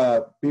this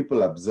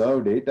people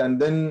observed it,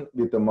 and then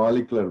with the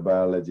molecular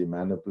biology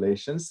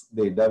manipulations,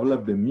 they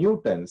developed the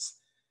mutants.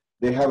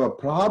 They have a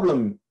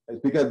problem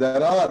because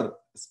there are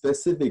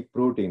specific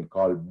protein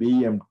called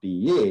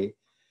BMTA,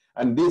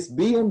 and this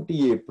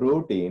BMTA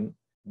protein,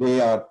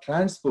 they are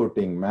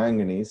transporting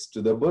manganese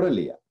to the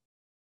Borrelia.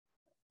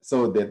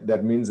 So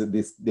that means that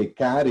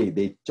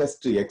they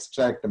just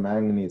extract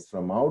manganese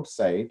from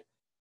outside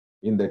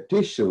in the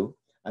tissue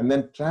and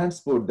then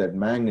transport that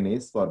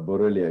manganese for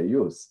Borrelia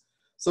use.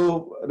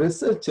 So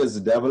researchers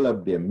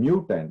developed a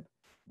mutant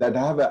that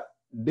have a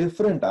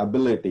different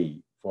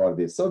ability for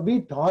this. So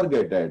we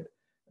targeted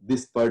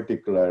this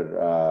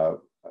particular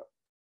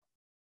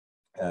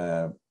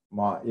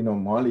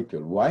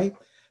molecule. Why?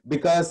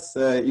 Because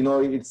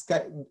it's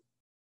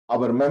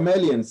our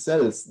mammalian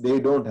cells, they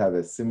don't have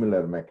a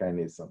similar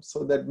mechanism.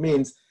 So that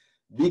means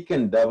we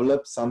can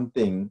develop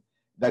something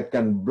that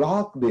can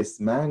block this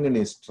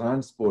manganese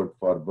transport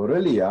for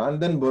Borrelia, and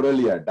then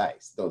Borrelia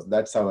dies. So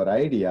that's our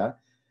idea.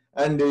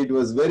 And it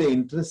was very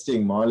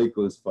interesting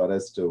molecules for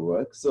us to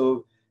work.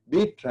 So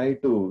we try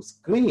to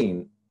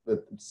screen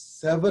with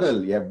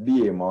several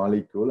FDA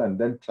molecules and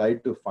then try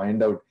to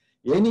find out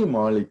any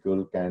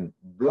molecule can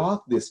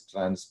block this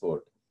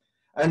transport.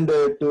 And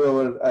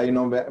to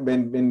our,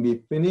 when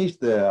we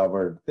finished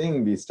our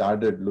thing, we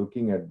started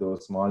looking at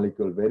those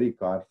molecules very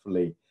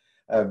carefully.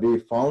 We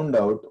found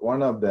out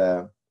one of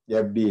the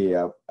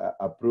FDA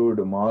approved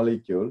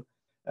molecule.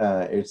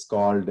 It's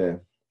called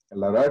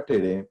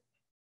loratadine.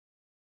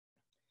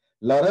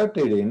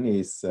 Loratadine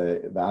is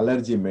the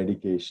allergy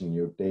medication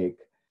you take.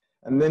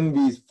 And then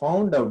we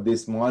found out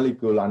this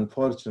molecule,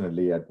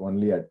 unfortunately,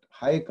 only at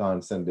high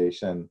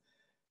concentration,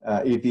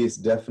 it is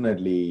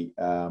definitely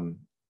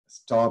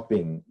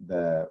stopping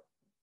the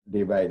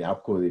divide.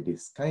 Of course, it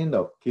is kind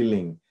of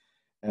killing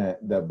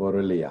the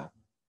Borrelia.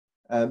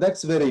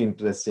 That's very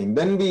interesting.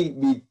 Then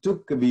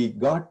we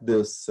got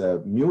this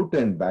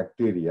mutant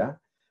bacteria,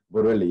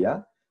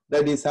 Borrelia,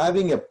 that is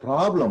having a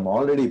problem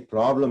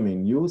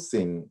in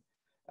using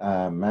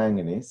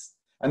manganese.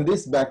 And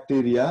this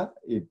bacteria,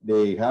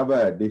 they have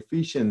a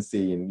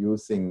deficiency in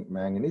using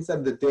manganese.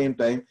 At the same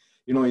time,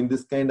 in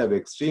this kind of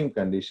extreme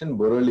condition,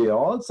 Borrelia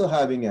also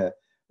having a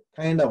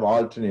kind of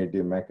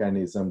alternative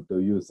mechanism to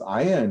use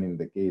iron in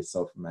the case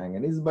of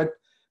manganese, but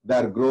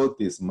their growth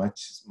is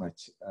much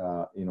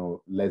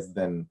less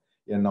than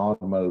a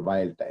normal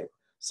wild type.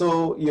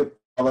 So if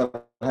our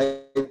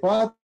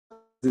hypothesis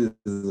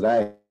is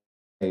right,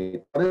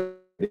 if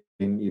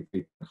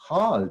it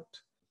halt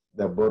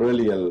the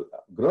borrelial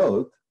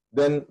growth,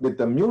 then with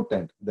the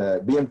mutant,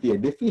 the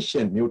BMTA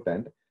deficient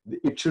mutant,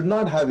 it should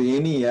not have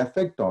any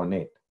effect on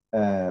it.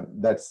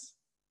 That's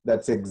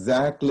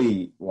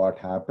exactly what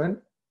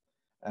happened.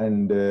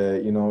 And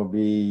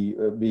we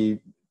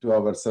to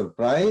our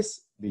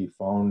surprise, we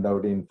found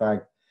out, in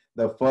fact,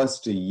 the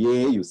first A,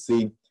 you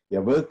see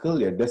a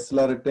vehicle, a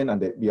deslorotine,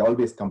 and we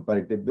always compare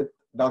it with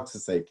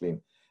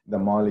doxycycline, the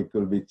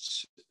molecule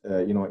which,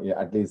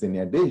 at least in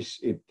a dish,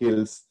 it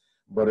kills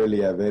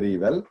Borrelia very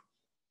well.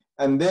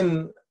 And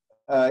then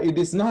it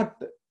is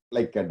not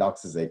like a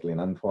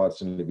doxycycline.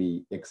 Unfortunately,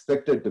 we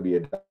expected to be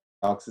a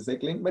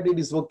doxycycline, but it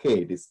is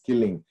okay. It is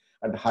killing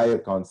at higher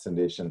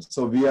concentrations.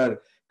 So we are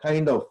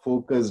kind of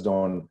focused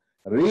on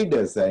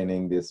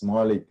redesigning this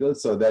molecule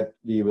so that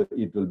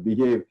it will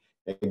behave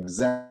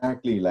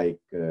exactly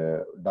like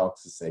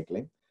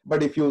doxycycline.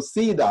 But if you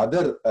see the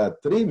other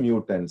 3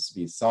 mutants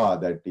we saw,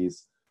 that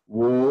is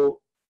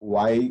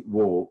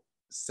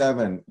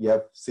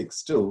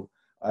OYO7F62,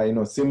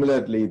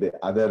 similarly the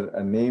other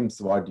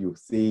names what you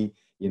see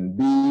in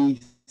B,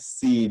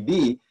 C,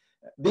 D,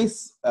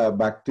 this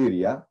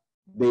bacteria,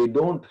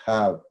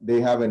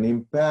 they have an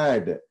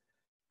impaired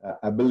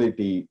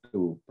ability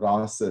to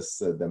process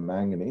the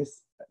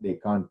manganese. They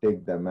can't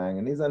take the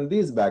manganese, and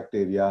these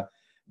bacteria,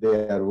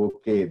 they are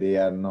okay. They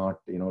are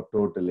not,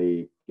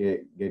 totally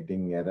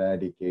getting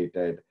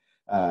eradicated,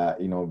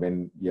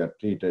 when we are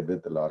treated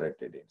with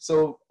loratadine.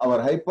 So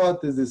our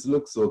hypothesis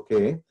looks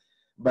okay,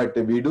 but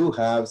we do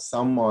have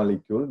some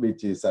molecule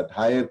which is at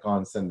higher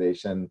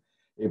concentration.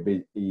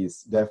 It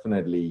is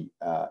definitely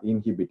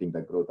inhibiting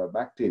the growth of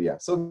bacteria.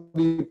 So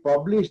we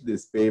published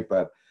this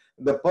paper.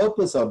 The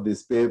purpose of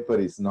this paper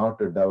is not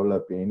to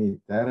develop any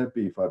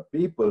therapy for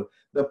people.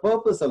 The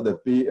purpose of the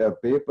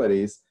paper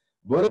is,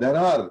 there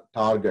are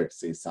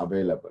targets is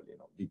available.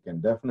 We can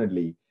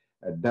definitely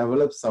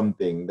develop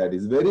something that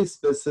is very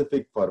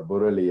specific for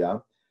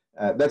Borrelia.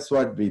 That's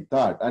what we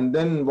thought. And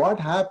then what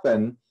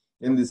happened,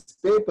 in this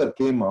paper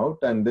came out,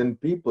 and then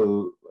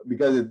people,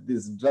 because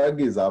this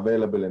drug is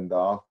available in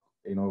the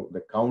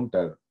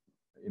counter,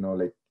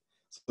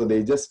 so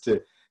they just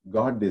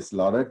got this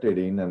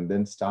loratadine and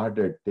then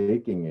started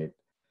taking it,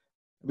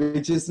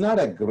 which is not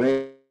a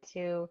great.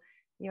 To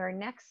your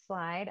next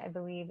slide, I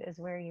believe, is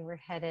where you were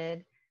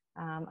headed,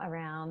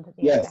 around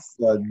the Yes,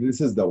 this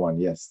is the one.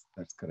 Yes,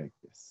 that's correct.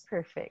 Yes.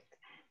 Perfect.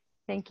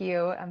 Thank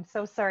you. I'm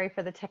so sorry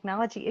for the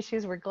technology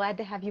issues. We're glad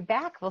to have you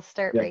back. We'll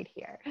start right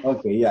here.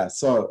 Okay, yeah,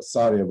 so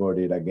sorry about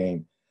it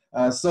again.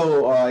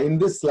 In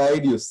this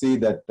slide, you see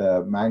that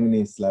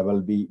manganese level,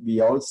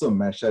 we also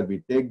measure, we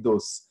take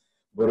those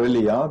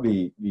Borrelia,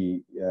 we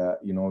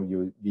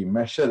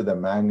measure the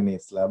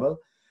manganese level.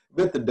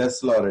 With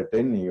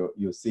deslorotine,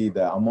 you see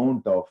the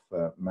amount of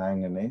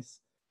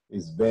manganese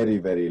is very,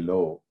 very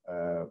low,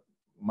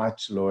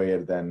 much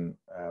lower than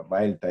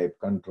wild type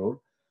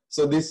control.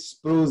 So this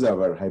proves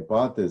our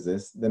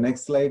hypothesis. The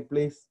next slide,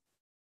 please.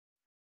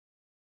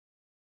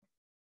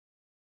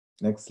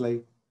 Next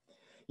slide.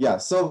 Yeah,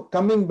 so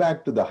coming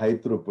back to the high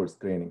throughput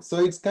screening. So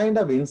it's kind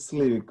of in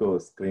silico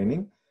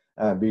screening.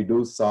 We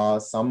do saw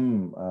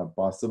some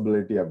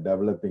possibility of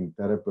developing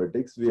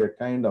therapeutics. We are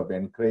kind of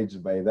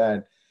encouraged by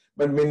that.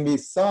 But when we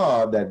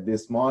saw that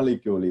this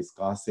molecule is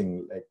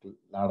causing like a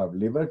lot of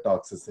liver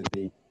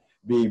toxicity,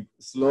 we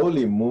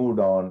slowly moved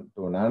on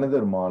to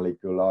another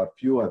molecule or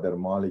few other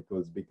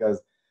molecules, because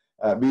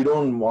we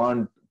don't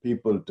want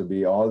people to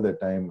be all the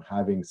time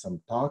having some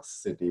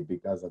toxicity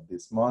because of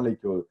this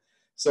molecule.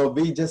 So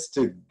we just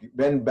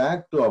went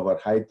back to our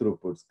high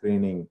throughput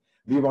screening.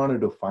 We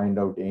wanted to find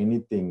out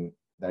anything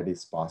that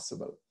is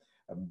possible.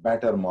 A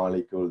better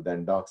molecule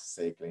than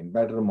doxycycline,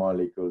 better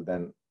molecule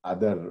than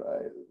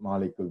other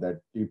molecule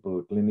that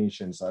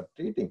clinicians are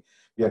treating.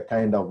 We are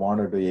kind of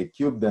wanted to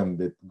equip them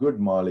with good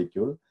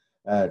molecule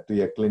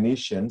to a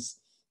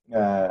clinicians.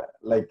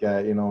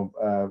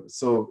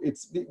 So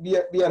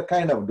we are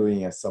kind of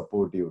doing a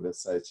supportive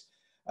research.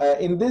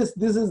 In this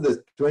is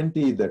the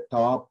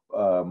top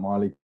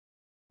molecule.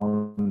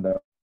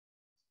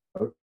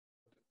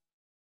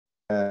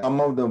 Some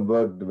of them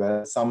worked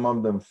well, some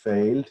of them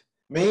failed.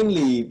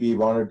 Mainly, we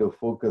wanted to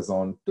focus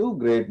on 2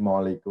 great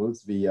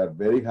molecules. We are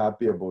very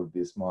happy about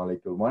this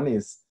molecule. One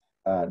is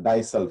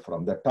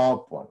disulfiram, the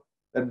top one.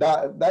 The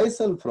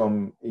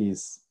disulfiram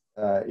is,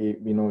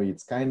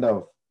 it's kind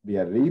of, we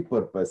are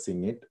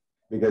repurposing it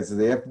because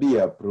it's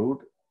FDA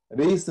approved,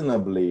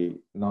 reasonably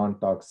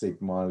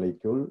non-toxic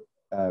molecule.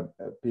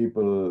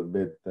 People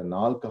with an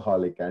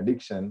alcoholic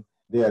addiction,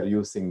 they are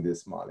using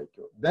this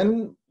molecule.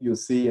 Then you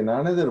see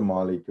another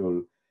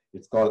molecule,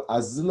 it's called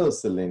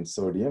azulocillin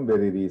sodium.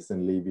 Very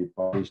recently, we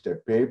published a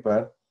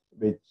paper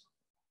which,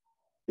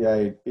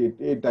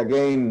 it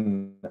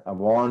again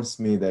warns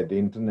me that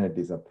internet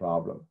is a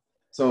problem.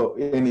 So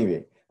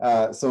anyway,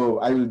 so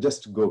I will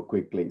just go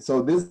quickly.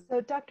 So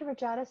Dr.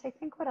 Rajadas, I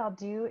think what I'll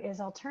do is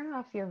I'll turn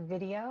off your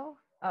video.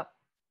 I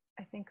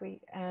think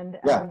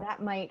that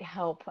might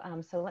help.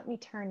 So let me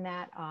turn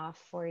that off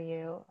for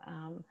you.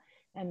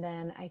 And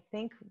then I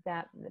think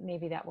that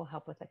maybe that will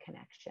help with the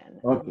connection.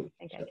 Okay.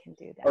 I think I can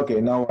do that. Okay,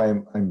 now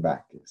I'm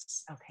back.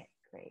 Yes. Okay,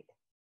 great.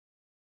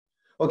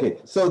 Okay,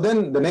 so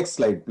then the next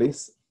slide,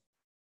 please.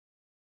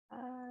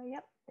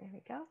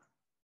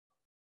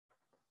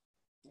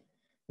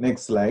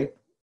 Next slide.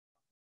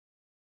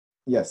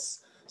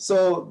 Yes.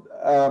 So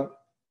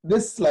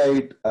this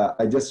slide,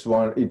 I just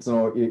want, it's,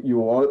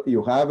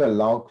 you have a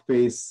log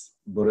phase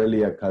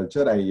Borrelia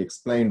culture. I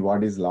explained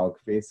what is log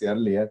phase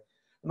earlier.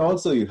 And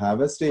also you have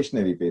a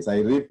stationary phase. I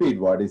repeat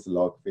what is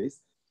log phase.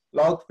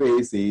 Log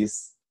phase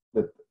is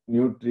the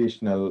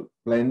nutritional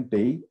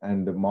plenty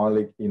and the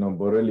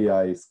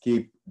Borrelia is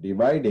keep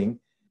dividing.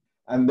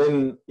 And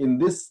then in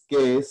this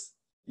case,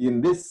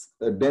 in this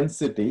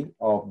density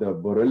of the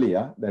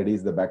Borrelia, that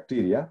is the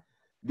bacteria,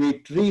 we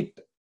treat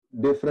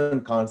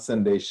different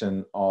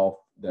concentration of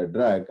the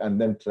drug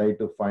and then try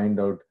to find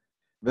out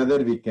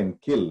whether we can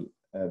kill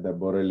the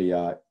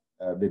Borrelia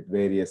with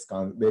various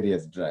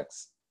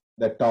drugs.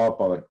 The top,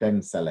 our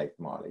 10 select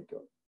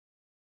molecule.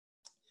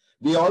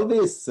 We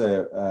always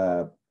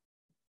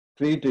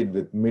treat it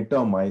with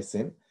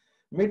mitomycin.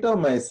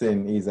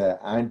 Mitomycin is an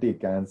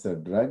anti-cancer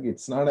drug.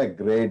 It's not a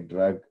great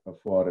drug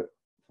for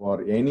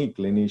any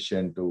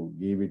clinician to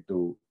give it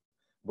to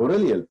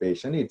Borrelial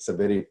patient. It's a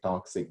very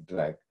toxic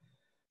drug.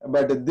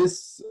 But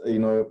this,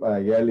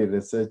 early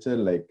researcher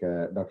like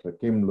Dr.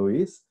 Kim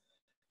Lewis,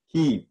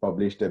 he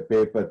published a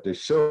paper to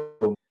show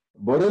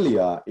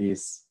Borrelia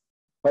is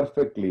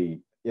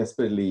perfectly,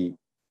 especially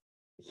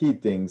he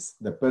thinks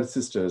the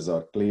persisters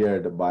are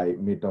cleared by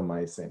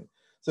mitomycin.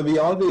 So we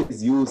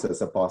always use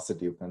as a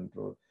positive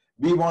control.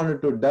 We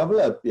wanted to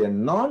develop a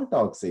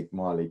non-toxic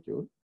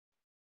molecule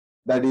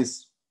that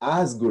is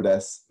as good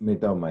as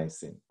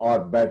mitomycin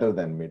or better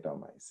than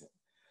mitomycin.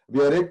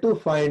 We are yet to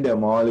find a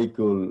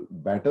molecule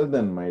better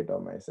than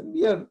mitomycin.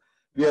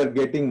 We are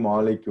getting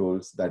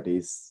molecules that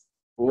is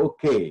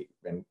okay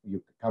when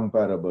you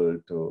comparable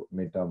to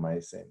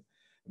mitomycin.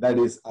 That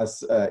is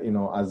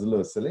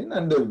azulocillin,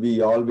 and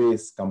we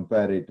always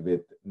compare it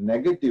with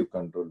negative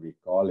control. We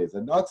call it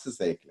a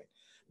doxycycline.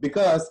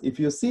 Because if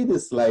you see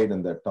this slide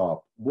on the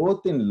top,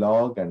 both in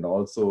log and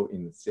also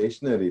in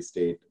stationary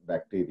state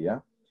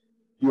bacteria,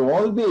 you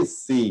always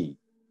see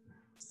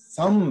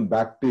some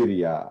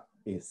bacteria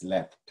is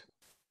left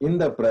in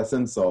the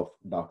presence of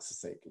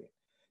doxycycline.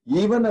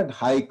 Even at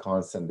high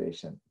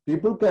concentration,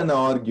 people can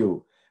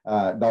argue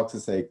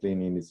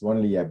doxycycline is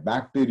only a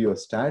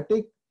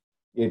bacteriostatic,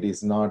 it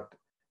is not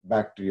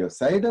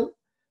bactericidal.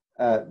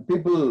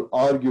 People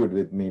argued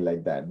with me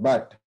like that,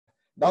 but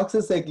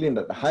doxycycline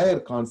at higher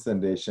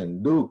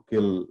concentration do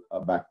kill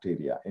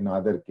bacteria in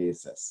other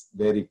cases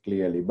very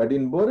clearly. But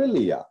in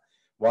Borrelia,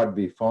 what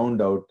we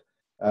found out,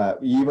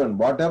 even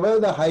whatever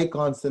the high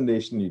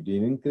concentration you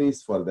did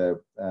increase for the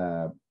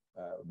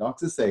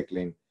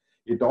doxycycline,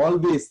 it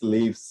always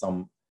leaves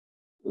some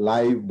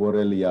live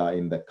Borrelia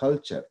in the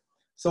culture.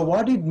 So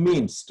what it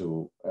means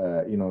to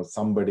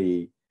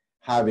somebody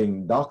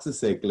having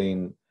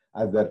doxycycline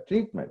as their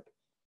treatment.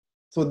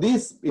 So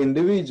these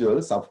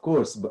individuals, of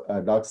course,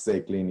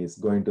 doxycycline is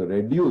going to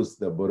reduce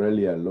the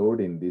Borrelia load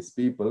in these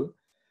people.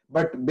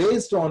 But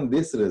based on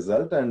this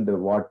result and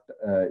what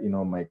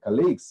my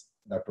colleagues,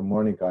 Dr.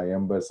 Monica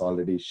Embers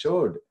already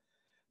showed,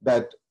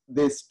 that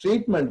this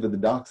treatment with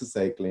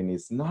doxycycline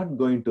is not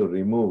going to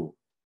remove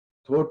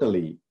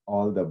totally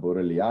all the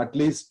Borrelia, at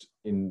least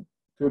in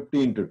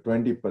 15 to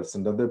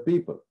 20% of the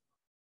people.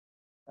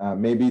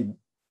 Maybe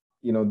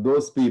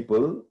those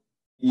people,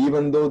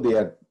 even though they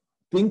are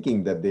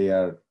thinking that they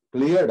are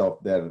cleared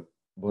of their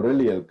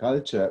Borrelia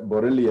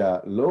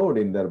load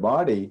in their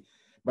body,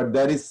 but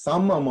there is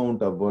some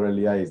amount of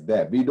Borrelia is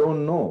there. We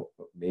don't know.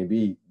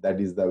 Maybe that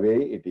is the way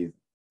it is,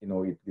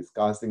 it is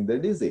causing the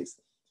disease.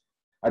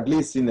 At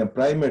least in a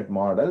primate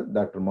model,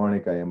 Dr.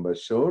 Monica Ember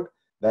showed,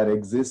 there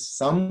exists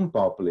some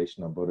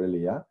population of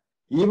Borrelia,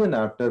 even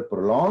after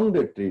prolonged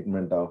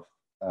treatment of,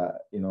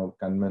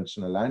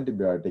 conventional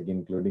antibiotic,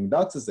 including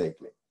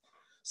doxycycline.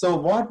 So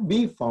what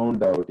we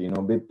found out,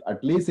 with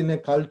at least in a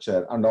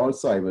culture, and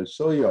also I will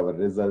show you our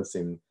results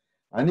in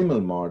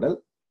animal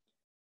model,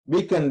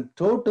 we can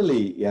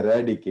totally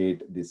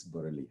eradicate this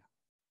Borrelia,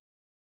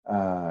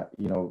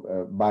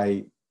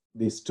 by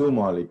these two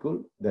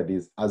molecules, that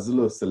is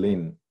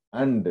azulocillin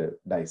and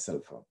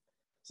disulfam.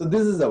 So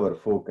this is our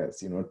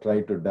focus,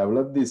 try to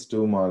develop these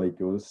two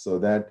molecules so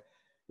that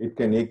it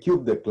can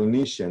equip the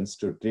clinicians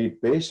to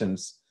treat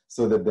patients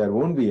so that there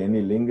won't be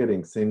any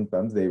lingering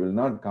symptoms. They will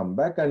not come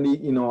back. And,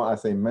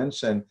 as I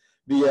mentioned,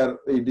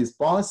 it is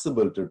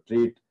possible to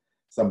treat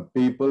some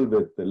people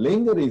with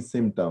lingering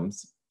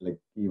symptoms, like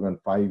even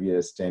 5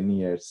 years, 10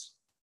 years,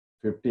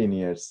 15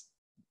 years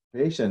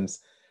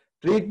patients,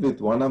 treat with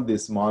one of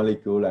these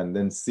molecule and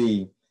then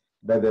see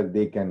whether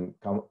they can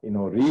come,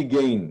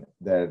 regain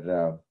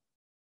their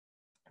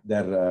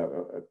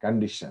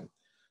condition.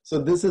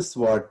 So this is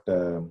what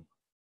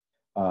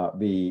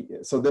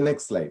so the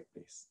next slide,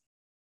 please.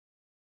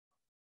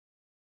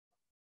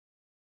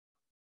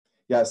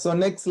 Yeah, so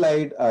next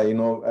slide,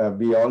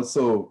 we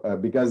also,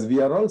 because we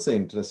are also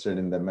interested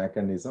in the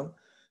mechanism,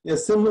 a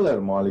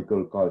similar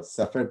molecule called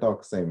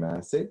cefatoxime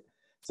acid.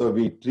 So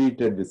we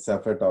treated with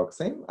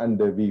cefatoxime and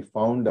we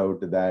found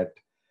out that,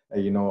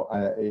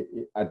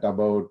 at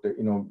about,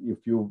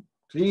 if you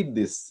treat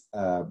this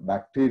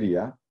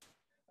bacteria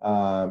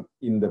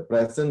in the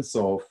presence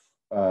of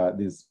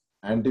this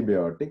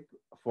antibiotic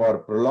for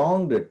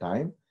prolonged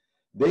time,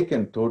 they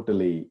can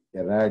totally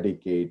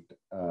eradicate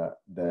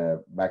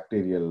the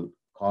bacterial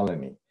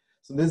colony.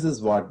 So this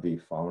is what we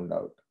found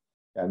out.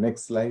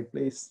 Next slide,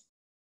 please.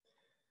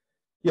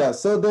 Yeah,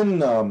 so then,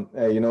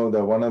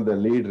 one of the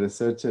lead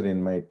researcher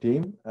in my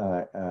team,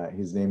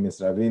 his name is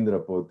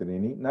Ravindra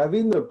Pothanini.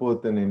 Ravindra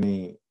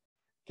Pothanini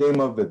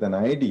came up with an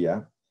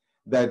idea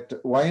that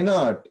why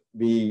not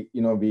we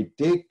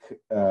treat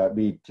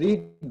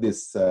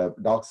this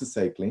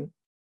doxycycline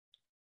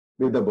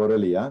with the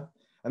Borrelia,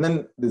 and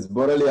then this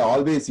Borrelia,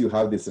 always you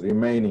have this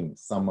remaining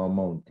some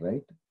amount,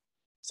 right?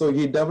 So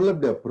he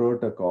developed a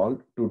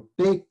protocol to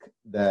take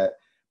the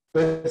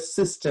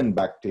persistent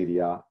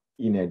bacteria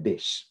in a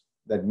dish.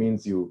 That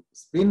means you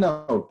spin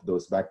out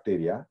those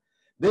bacteria,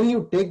 then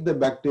you take the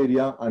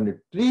bacteria and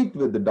treat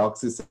with the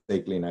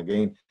doxycycline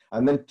again,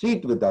 and then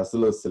treat with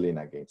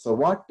acylocillin again. So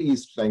what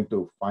he's trying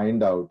to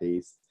find out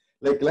is,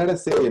 like, let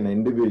us say an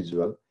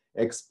individual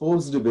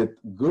exposed with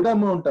good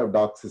amount of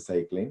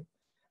doxycycline,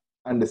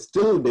 and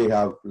still they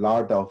have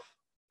lot of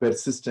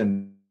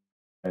persistent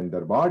in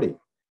their body.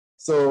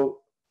 So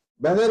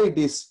whether it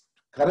is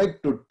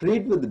correct to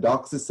treat with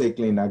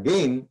doxycycline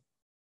again,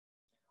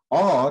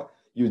 or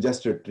you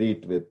just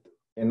treat with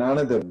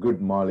another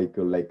good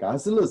molecule like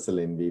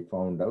acylocillin, we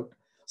found out.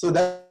 So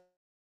that's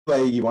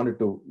why he wanted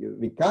to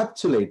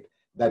recapitulate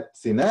that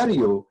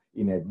scenario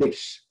in a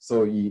dish.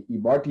 So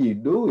what he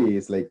do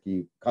is, like,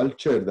 he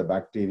culture the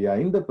bacteria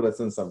in the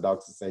presence of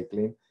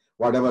doxycycline,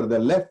 whatever they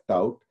left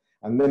out,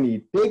 and then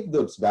he take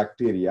those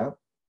bacteria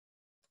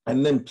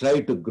and then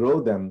try to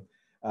grow them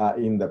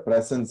in the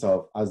presence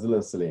of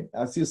acylocillin.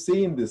 As you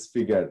see in this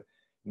figure,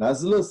 in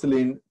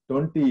acylocillin,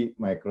 20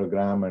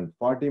 microgram and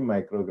 40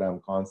 microgram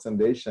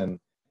concentration,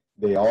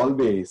 they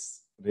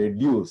always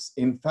reduce.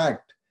 In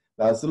fact,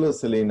 the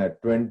acylocillin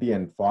at 20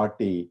 and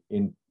 40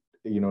 in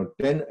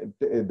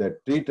they're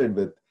treated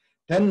with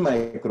 10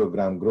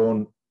 microgram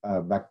grown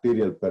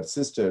bacterial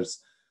persisters,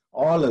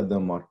 all of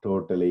them are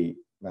totally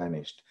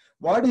vanished.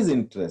 What is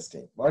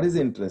interesting? What is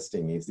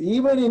interesting is,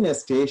 even in a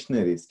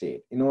stationary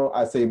state,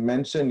 as I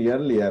mentioned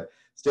earlier,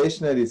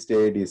 stationary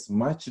state is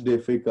much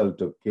difficult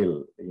to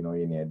kill,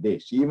 in a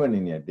dish, even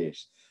in a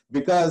dish,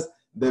 because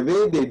the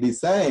way they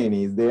design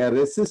is they are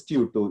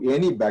resistive to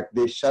any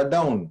they shut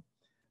down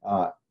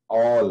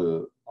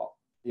all,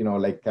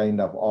 like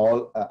kind of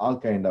all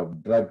kind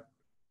of drug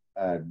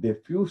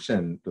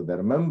diffusion to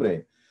their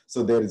membrane.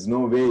 So there is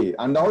no way,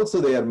 and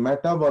also they are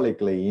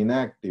metabolically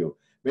inactive.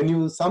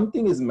 When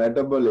something is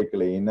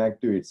metabolically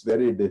inactive, it's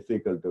very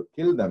difficult to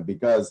kill them,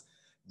 because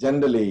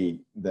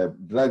generally the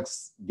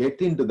drugs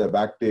get into the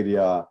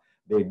bacteria,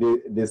 they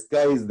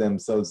disguise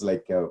themselves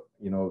like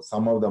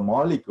some of the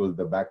molecule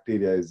the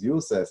bacteria is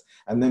uses,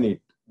 and then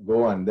it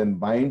go and then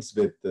binds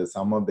with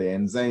some of the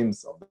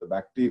enzymes of the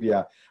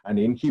bacteria and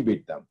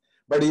inhibit them.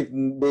 But if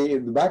the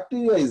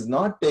bacteria is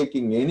not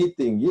taking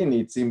anything in,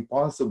 it's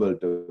impossible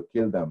to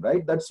kill them,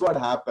 right? That's what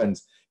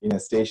happens in a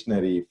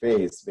stationary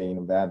phase,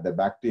 where the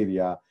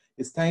bacteria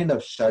is kind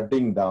of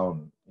shutting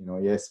down,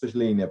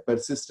 especially in a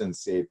persistent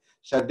state,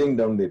 shutting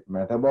down the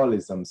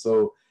metabolism.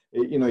 So,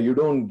 you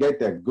don't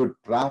get a good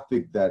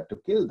traffic there to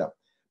kill them.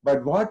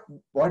 But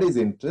what is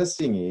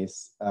interesting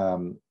is,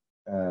 in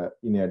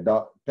a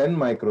 10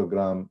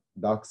 microgram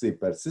doxy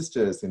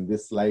persisters, in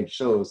this slide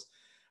shows,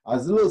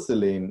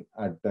 acylocillin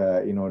at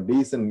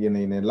decent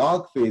in a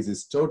log phase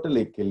is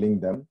totally killing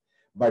them,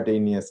 but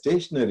in a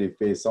stationary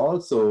phase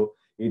also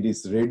it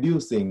is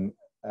reducing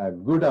a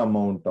good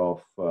amount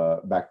of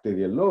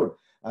bacterial load,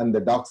 and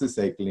the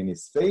doxycycline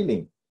is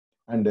failing,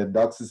 and the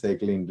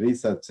doxycycline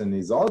resorption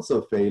is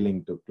also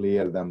failing to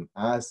clear them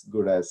as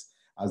good as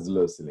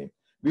acylocillin.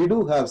 We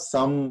do have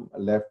some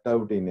left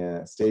out in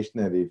a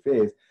stationary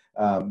phase,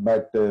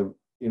 but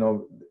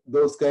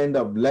those kind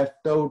of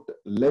left out,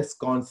 less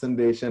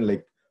concentration,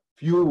 like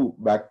few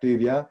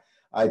bacteria,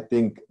 I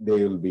think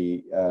they will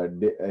be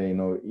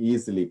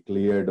easily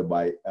cleared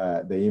by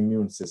the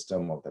immune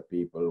system of the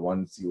people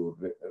once you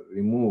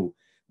remove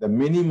the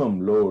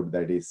minimum load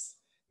that is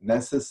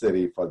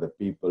necessary for the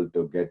people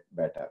to get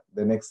better.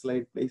 The next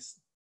slide,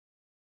 please.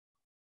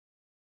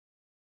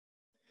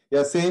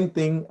 Yeah, same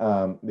thing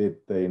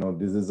with,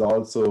 this is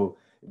also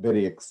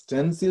very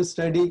extensive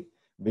study.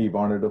 We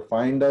wanted to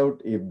find out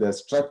if the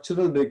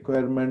structural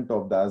requirement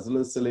of the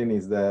acylocillin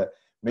is the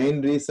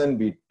main reason.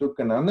 We took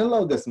an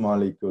analogous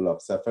molecule of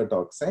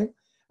cefatoxime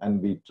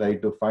and we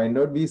tried to find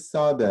out. We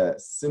saw the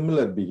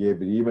similar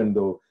behavior, even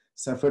though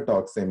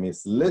cefatoxime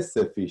is less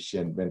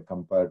efficient when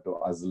compared to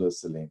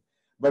acylocillin.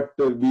 But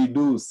we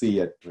do see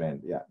a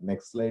trend. Yeah,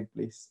 next slide,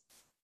 please.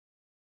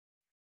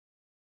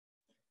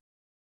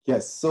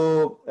 Yes,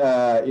 so,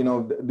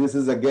 this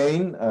is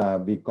again,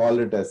 we call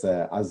it as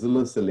a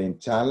acylocillin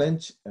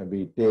challenge.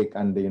 We take,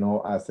 and,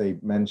 as I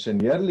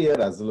mentioned earlier,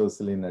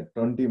 acylocillin at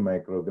 20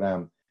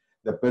 microgram,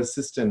 the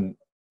persistent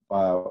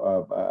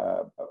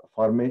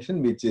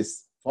formation, which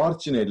is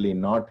fortunately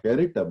not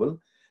heritable,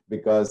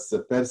 because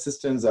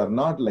persistents are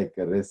not like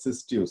a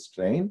resistive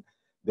strain.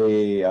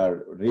 They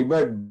are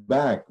revert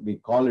back. We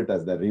call it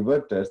as the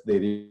reverters.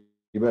 They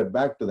revert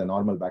back to the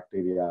normal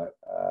bacteria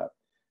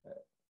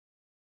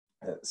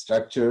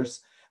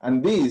structures.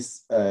 And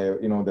these,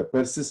 the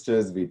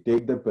persisters, we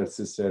take the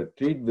persister,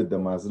 treat with the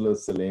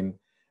mucilocillin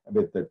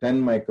with the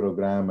 10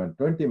 microgram and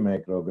 20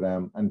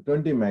 microgram and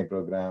 20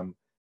 microgram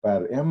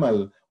per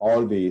ml,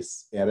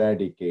 always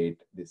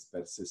eradicate this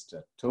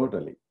persister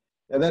totally.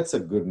 Yeah, that's a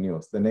good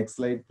news. The next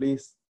slide,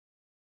 please.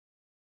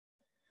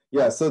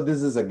 Yeah, so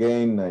this is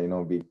again,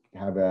 we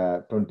have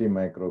a 20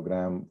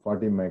 microgram,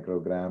 40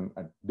 microgram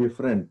at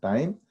different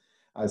time.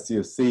 As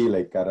you see,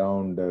 like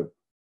around,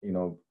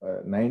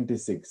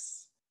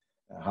 96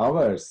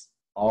 hours,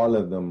 all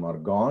of them are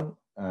gone,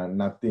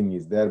 nothing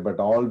is there, but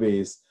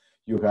always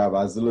you have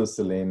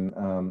azulocillin,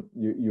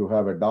 you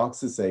have a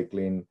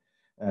doxycycline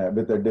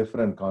with a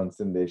different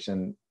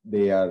concentration.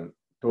 They are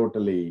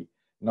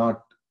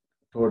not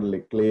totally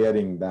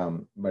clearing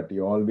them, but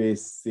you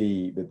always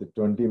see with the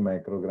 20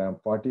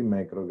 microgram, 40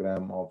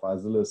 microgram of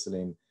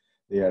azulocillin,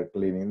 they are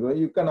clearing. So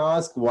you can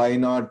ask why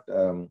not,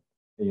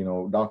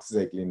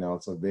 doxycycline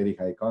also very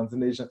high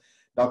concentration.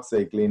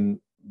 Doxycycline,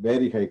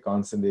 very high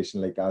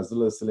concentration like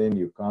azulocillin,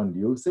 you can't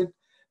use it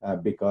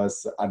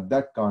because at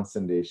that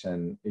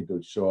concentration, it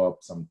will show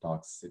up some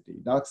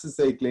toxicity.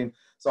 Doxycycline,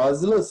 so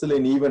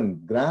azulocillin,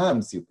 even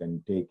grams, you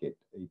can take it.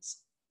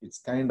 It's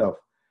kind of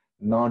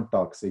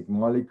non-toxic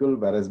molecule,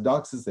 whereas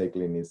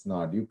doxycycline is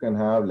not. You can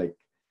have like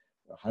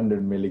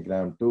 100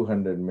 milligram,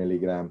 200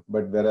 milligram,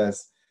 but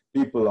whereas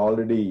people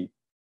already,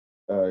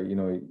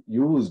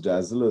 used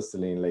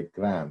azulocillin like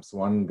grams,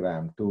 1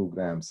 gram, 2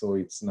 grams. So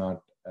it's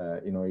not,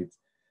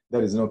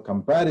 there is no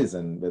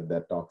comparison with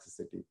the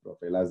toxicity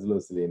profile.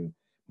 Azulocillin,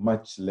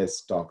 much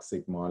less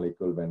toxic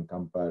molecule when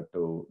compared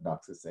to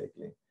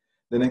doxycycline.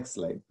 The next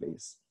slide,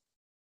 please.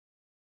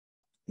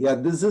 Yeah,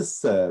 this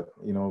is,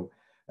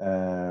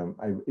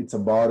 it's a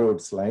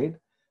borrowed slide.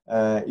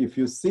 If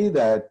you see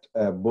that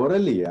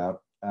Borrelia,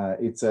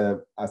 as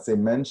I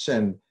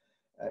mentioned,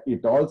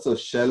 it also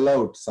shell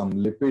out some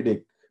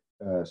lipidic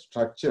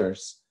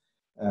structures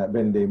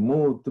when they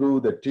move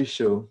through the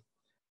tissue,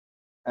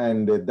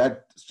 and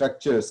that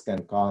structures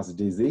can cause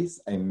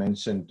disease. I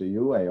mentioned to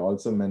you, I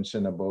also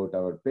mentioned about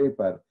our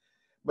paper,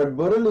 but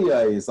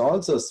Borrelia is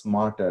also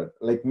smarter,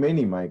 like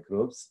many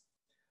microbes.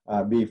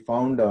 We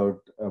found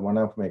out, one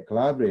of my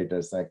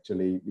collaborators,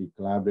 actually, we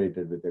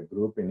collaborated with a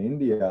group in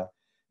India.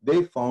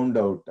 They found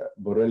out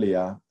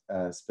Borrelia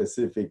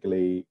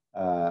specifically,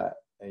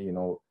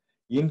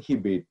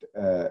 inhibit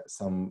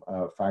some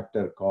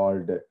factor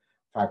called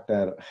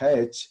factor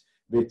H,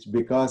 which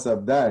because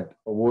of that,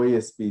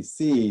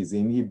 OSPC is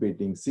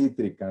inhibiting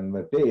C3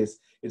 convertase.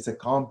 It's a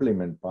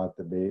complement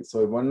pathway.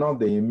 So one of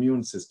the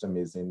immune system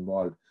is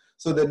involved.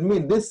 So that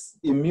means this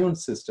immune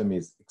system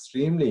is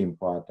extremely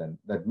important.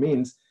 That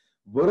means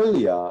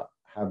Borrelia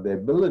have the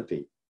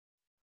ability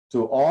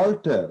to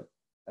alter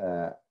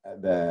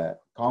the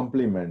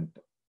complement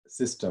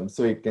system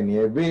so it can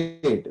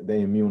evade the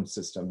immune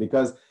system,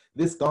 because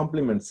this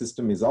complement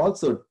system is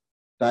also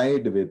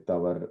tied with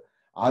our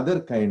other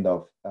kind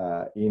of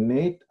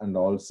innate and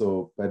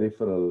also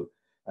peripheral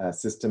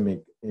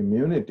systemic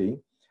immunity.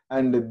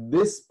 And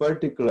this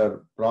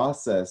particular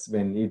process,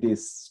 when it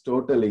is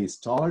totally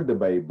stalled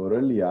by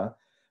Borrelia,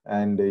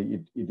 and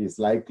it is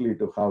likely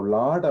to have a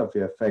lot of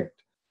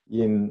effect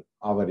in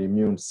our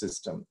immune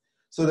system.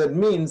 So that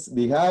means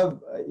we have,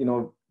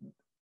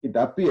 it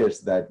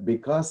appears that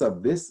because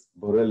of this,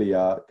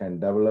 Borrelia can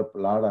develop a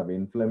lot of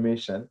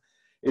inflammation.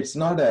 It's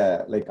not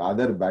like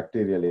other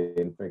bacterial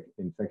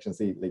infections.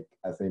 See, like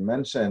as I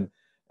mentioned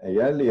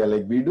earlier,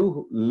 like we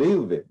do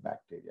live with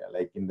bacteria,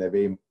 like in the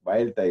way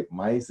wild type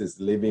mice is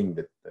living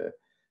with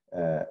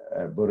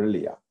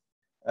Borrelia.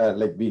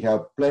 Like we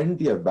have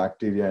plenty of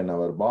bacteria in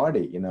our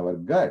body, in our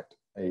gut.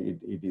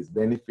 It is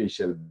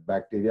beneficial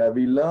bacteria.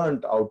 We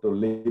learned how to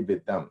live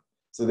with them.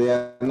 So they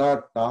are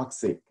not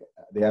toxic.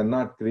 They are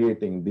not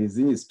creating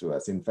disease to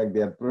us. In fact,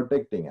 they are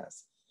protecting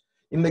us.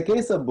 In the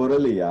case of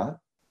Borrelia,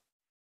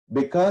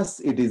 because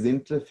it is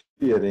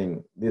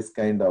interfering this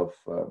kind of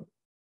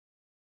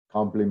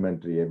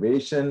complementary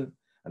evasion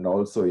and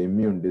also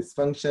immune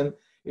dysfunction,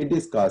 it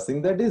is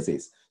causing the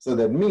disease. So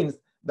that means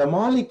the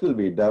molecule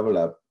we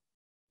develop,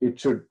 it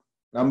should,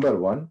 number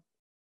one,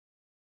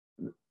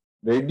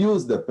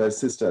 reduce the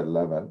persister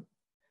level.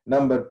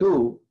 Number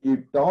two,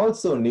 it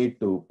also need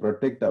to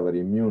protect our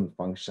immune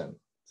function.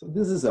 So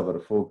this is our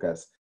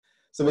focus.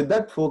 So with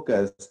that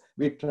focus,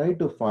 we try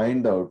to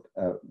find out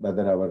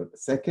whether our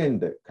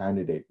second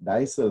candidate,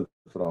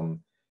 disulfiram,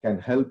 can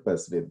help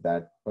us with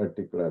that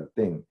particular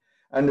thing.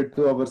 And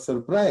to our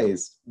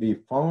surprise, we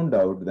found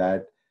out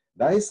that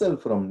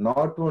disulfiram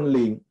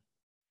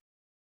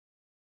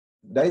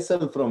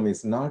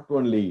is not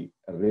only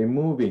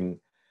removing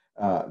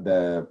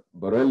the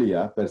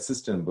Borrelia,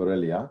 persistent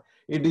Borrelia,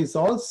 it is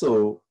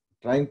also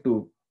trying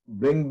to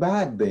bring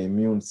back the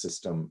immune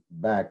system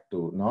back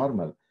to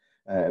normal,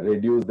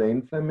 reduce the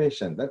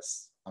inflammation.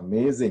 That's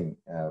amazing.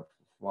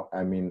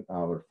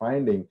 Our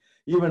finding,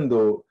 even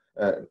though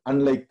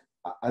unlike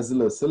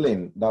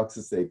azulocillin,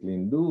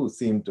 doxycycline do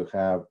seem to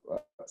have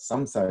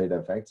some side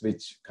effects,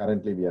 which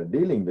currently we are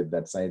dealing with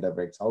that side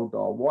effects, how to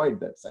avoid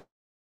that side.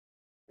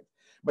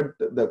 But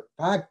the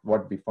fact,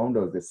 what we found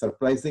out, the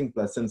surprising,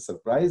 pleasant,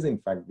 surprising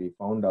fact we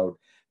found out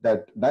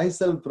that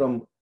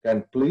disulfiram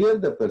can clear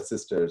the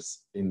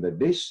persisters in the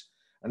dish,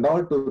 and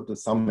also to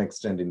some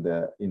extent in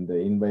the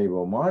in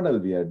vivo model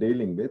we are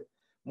dealing with.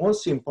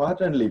 Most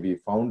importantly, we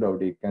found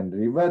out it can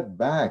revert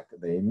back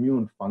the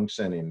immune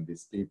function in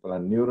these people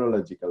and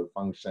neurological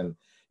function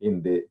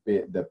in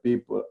the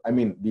people. I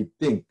mean, we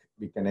think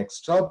we can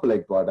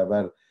extrapolate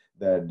whatever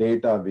the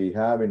data we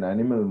have in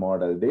animal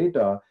model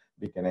data,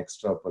 we can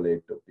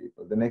extrapolate to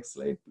people. The next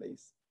slide,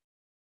 please.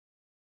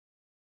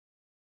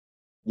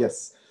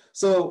 Yes.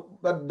 So,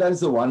 but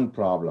there's the one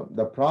problem.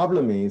 The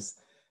problem is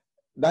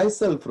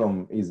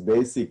disulfiram is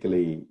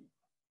basically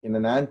in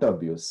an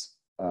anti-abuse.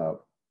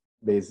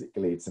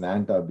 Basically, it's an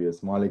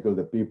anti-abuse molecule.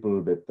 The people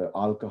with the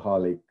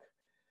alcoholic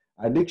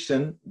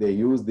addiction, they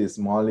use this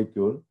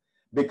molecule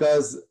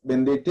because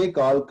when they take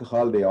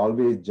alcohol, they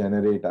always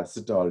generate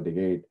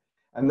acetaldehyde.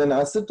 And then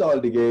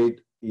acetaldehyde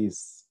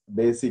is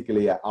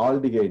basically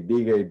aldehyde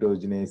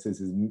dehydrogenases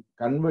is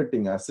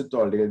converting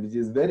acetaldehyde, which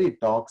is very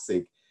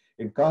toxic.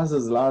 It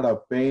causes a lot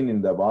of pain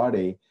in the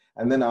body.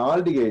 And then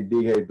aldehyde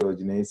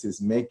dehydrogenase is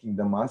making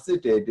them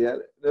acetate, a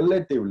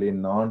relatively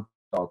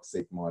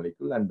non-toxic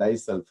molecule, and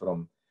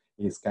disulfiram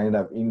is kind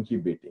of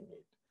inhibiting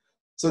it.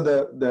 So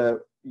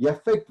the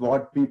effect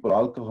what people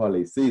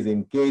alcoholics is,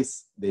 in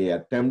case they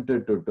are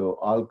tempted to do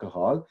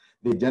alcohol,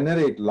 they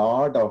generate a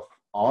lot of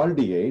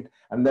aldehyde,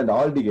 and that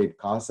aldehyde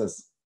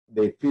causes,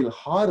 they feel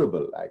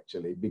horrible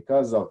actually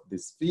because of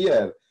this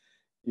fear.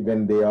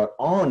 When they are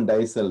on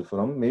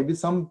disulfiram, maybe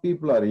some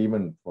people are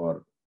even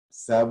for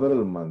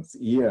several months,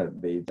 year,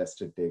 they just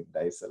take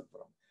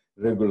disulfiram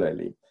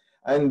regularly.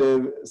 And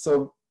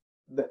so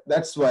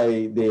that's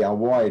why they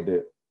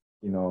avoid,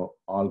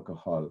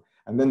 alcohol.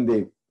 And then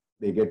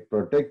they get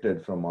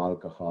protected from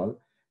alcohol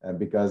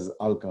because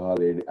alcohol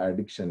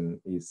addiction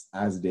is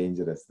as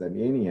dangerous than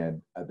any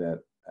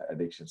other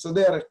addiction. So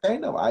they are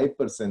kind of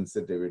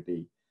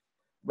hypersensitivity.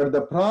 But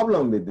the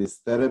problem with this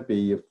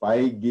therapy, if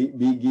we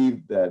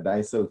give the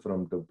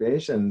disulfiram to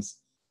patients,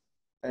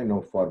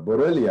 for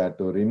Borrelia,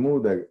 to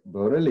remove the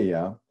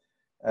Borrelia,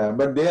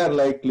 but they are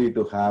likely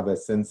to have a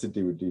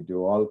sensitivity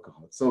to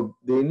alcohol. So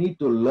they need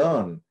to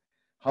learn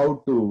how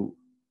to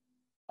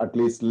at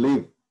least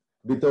live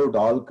without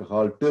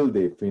alcohol till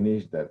they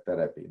finish their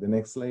therapy. The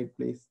next slide,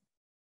 please.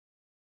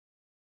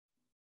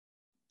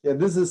 Yeah,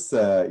 this is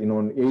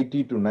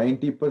 80 to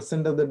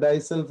 90% of the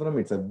disulfiram.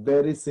 It's a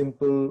very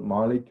simple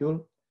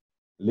molecule.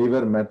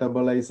 Liver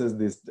metabolizes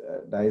this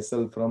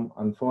disulfiram.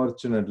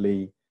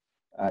 Unfortunately,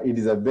 it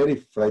is a very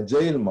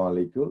fragile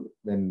molecule.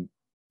 When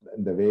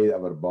the way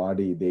our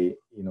body,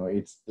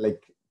 it's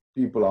like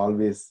people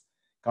always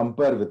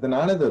compare with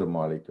another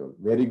molecule.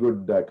 Very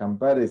good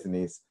comparison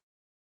is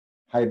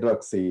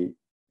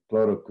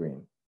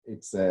hydroxychloroquine.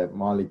 It's a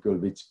molecule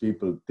which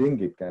people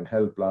think it can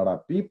help a lot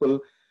of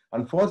people.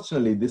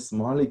 Unfortunately, this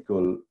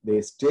molecule,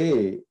 they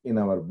stay in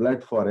our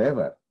blood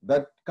forever.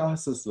 That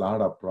causes a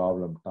lot of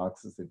problem,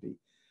 toxicity.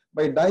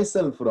 By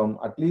disulfiram,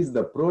 at least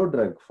the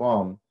prodrug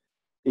form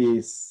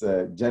is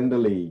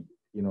generally,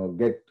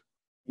 get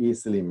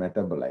easily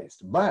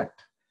metabolized. But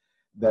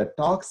the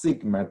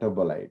toxic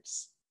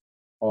metabolites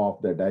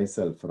of the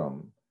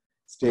disulfiram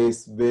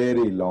stays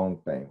very long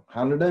time,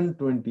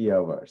 120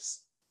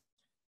 hours.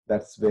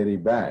 That's very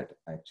bad,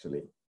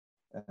 actually.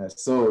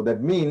 So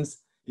that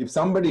means if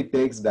somebody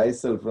takes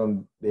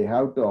disulfiram, they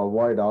have to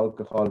avoid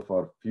alcohol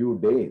for a few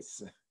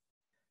days.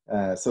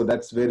 So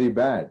that's very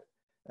bad.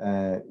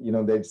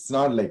 It's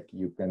not like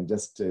you can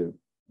just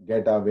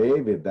get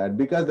away with that,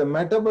 because the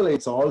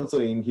metabolites also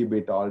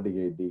inhibit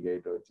aldehyde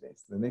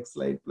dehydrogenase. The next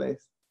slide,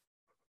 please.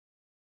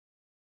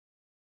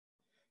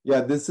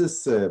 Yeah, this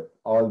is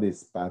all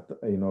this path,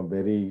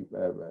 very,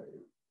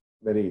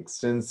 very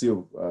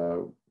extensive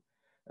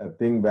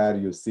thing where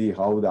you see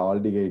how the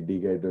aldehyde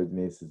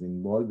dehydrogenase is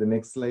involved. The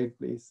next slide,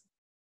 please.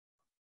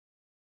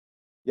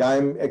 Yeah,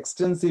 I'm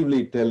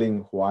extensively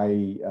telling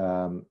why,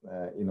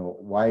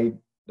 why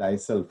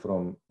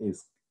disulfiram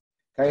is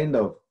kind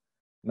of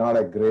not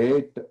a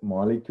great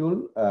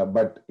molecule,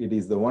 but it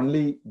is the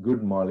only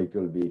good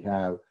molecule we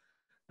have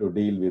to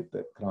deal with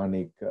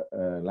chronic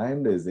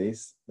Lyme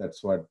disease.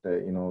 That's what,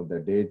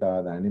 the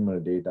data, the animal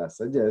data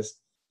suggests.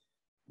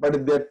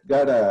 But that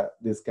got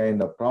this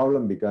kind of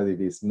problem because it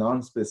is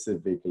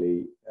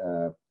non-specifically,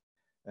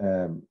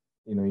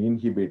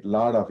 inhibit a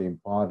lot of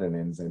important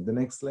enzymes. The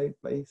next slide,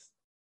 please.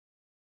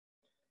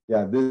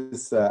 Yeah,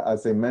 this,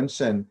 as I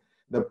mentioned,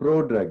 the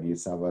prodrug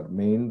is our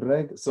main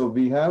drug. So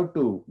we have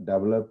to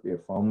develop a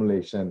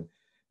formulation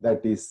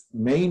that is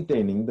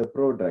maintaining the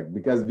prodrug,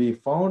 because we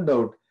found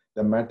out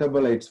the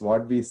metabolites,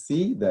 what we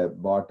see, the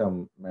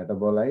bottom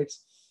metabolites,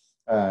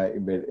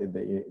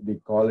 we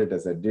call it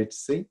as a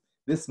DITC.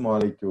 This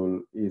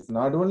molecule is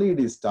not only it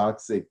is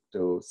toxic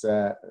to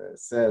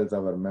cells,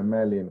 our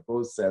mammalian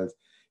host cells,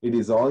 it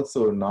is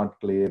also not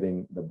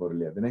clearing the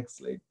Borrelia. The next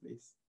slide,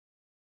 please.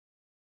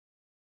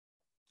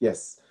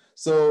 Yes.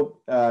 So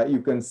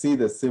you can see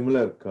the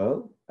similar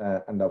curve.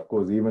 And of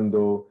course, even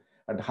though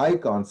at high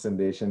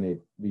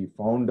concentration, we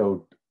found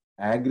out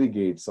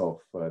aggregates of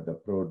the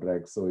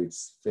prodrug, so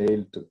it's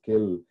failed to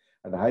kill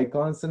at high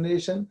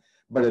concentration.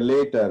 But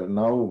later,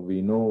 now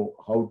we know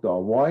how to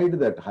avoid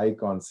that high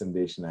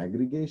concentration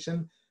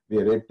aggregation. We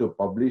are yet to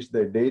publish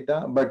the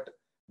data, but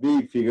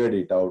we figured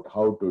it out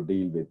how to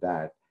deal with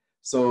that.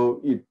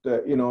 So it,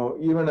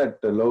 even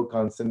at low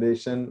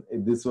concentration,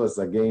 this was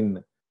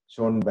again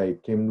shown by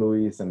Kim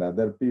Lewis and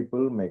other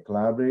people, my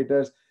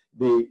collaborators.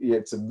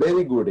 It's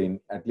very good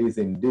in, at least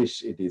in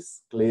dish, it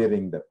is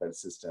clearing the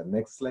persister.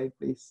 Next slide,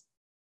 please.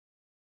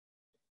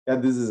 Yeah,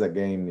 this is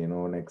again,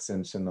 an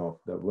extension of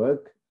the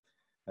work.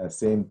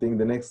 Same thing,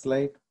 the next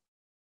slide.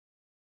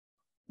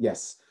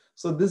 Yes,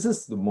 so this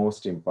is the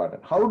most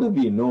important. How do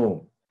we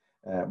know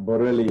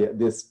Borrelia,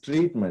 this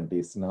treatment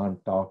is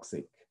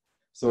non-toxic?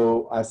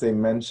 So as I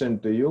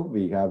mentioned to you,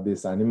 we have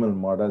this animal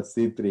model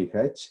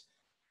C3H,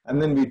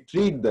 and then we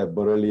treat the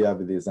Borrelia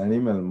with this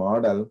animal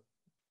model,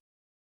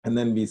 and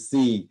then we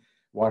see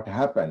what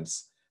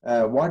happens.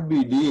 What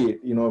we did,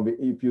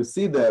 if you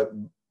see the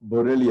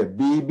Borrelia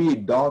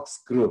BB dogs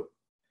group,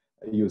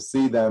 you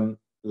see them,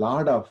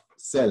 lot of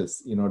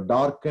cells,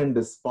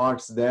 darkened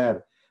spots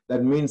there.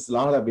 That means a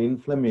lot of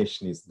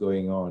inflammation is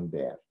going on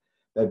there.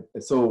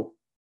 So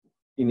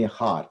in a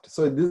heart.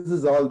 So this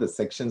is all the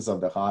sections of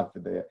the heart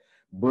with the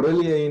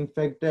Borrelia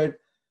infected,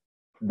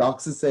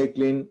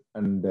 doxycycline,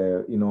 and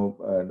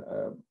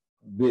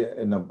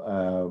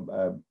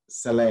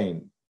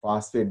saline,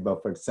 phosphate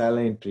buffered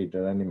saline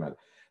treated animal.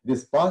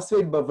 This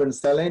phosphate buffered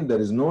saline, there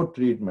is no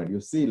treatment. You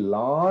see a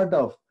lot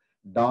of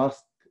dark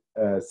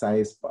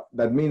size.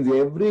 That means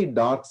every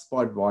dark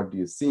spot what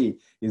you see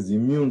is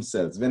immune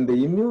cells. When the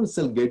immune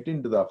cell get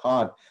into the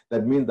heart,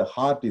 that means the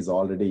heart is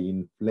already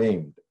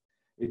inflamed.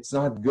 It's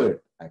not good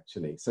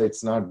actually. So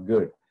it's not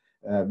good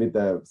with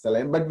the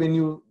saline. But when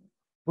you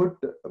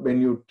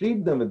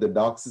treat them with the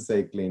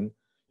doxycycline,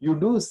 you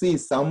do see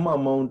some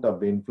amount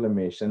of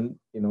inflammation,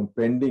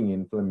 pending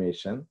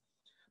inflammation.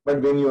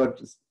 But when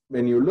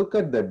you look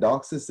at the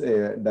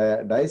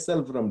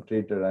disulfiram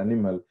treated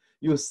animal,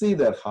 you see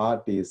their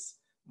heart is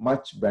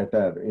much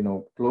better,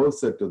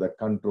 closer to the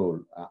control,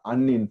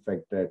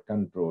 uninfected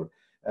control.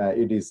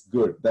 It is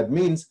good. That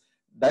means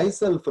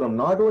disulfiram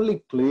not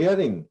only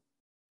clearing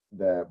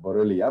the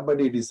Borrelia,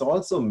 but it is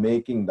also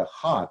making the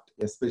heart,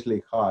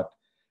 especially heart,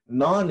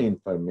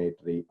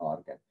 non-inflammatory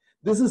organ.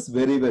 This is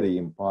very, very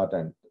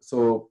important.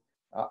 So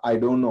I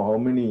don't know how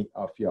many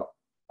of you are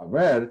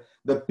aware,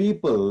 the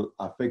people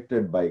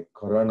affected by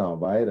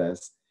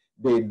coronavirus,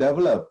 they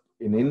develop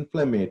an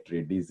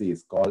inflammatory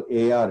disease called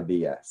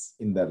ARDS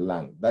in their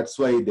lung. That's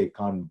why they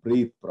can't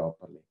breathe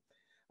properly.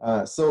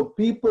 So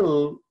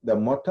people, the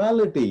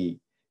mortality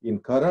in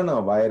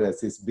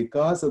coronavirus is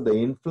because of the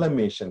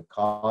inflammation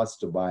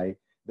caused by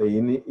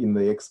in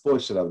the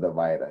exposure of the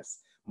virus,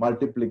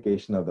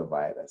 multiplication of the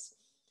virus.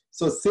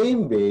 So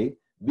same way,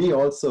 we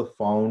also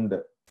found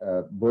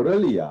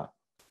Borrelia,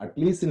 at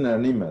least in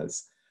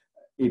animals,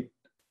 it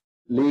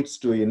leads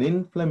to an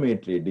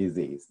inflammatory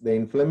disease. The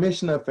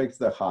inflammation affects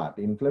the heart,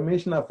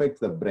 inflammation affects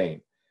the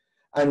brain.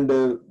 And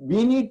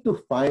we need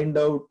to find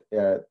out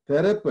a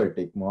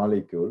therapeutic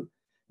molecule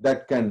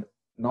that can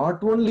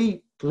not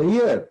only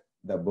clear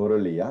the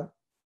Borrelia,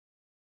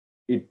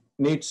 it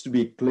needs to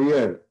be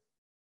cleared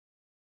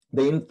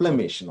the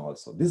inflammation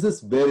also. This is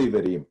very,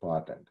 very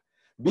important.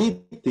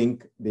 We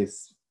think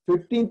this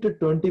 15 to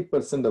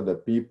 20% of the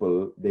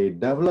people, they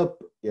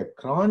develop a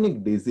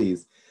chronic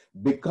disease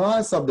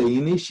because of the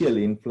initial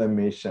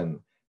inflammation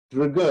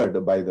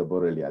triggered by the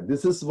Borrelia.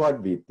 This is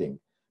what we think.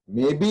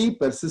 Maybe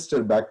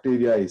persistent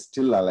bacteria is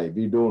still alive,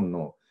 we don't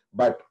know.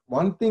 But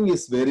one thing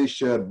is very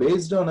sure,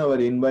 based on our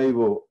in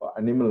vivo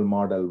animal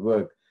model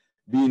work,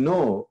 we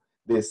know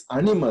these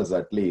animals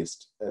at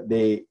least,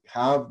 they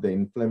have the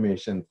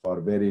inflammation for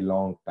a very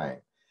long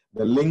time,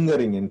 the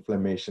lingering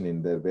inflammation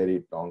in their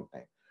very long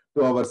time.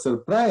 To our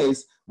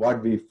surprise,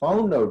 what we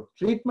found out,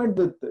 treatment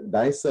with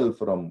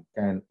disulfiram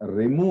can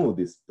remove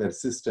this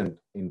persistent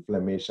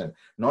inflammation,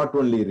 not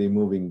only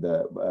removing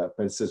the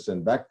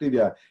persistent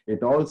bacteria,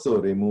 it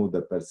also removes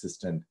the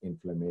persistent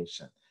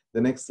inflammation. The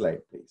next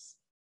slide, please.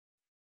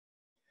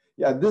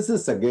 Yeah, this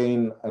is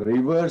again a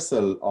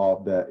reversal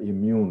of the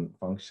immune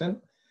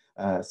function.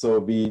 So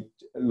we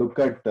look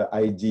at the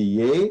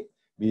IgA,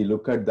 we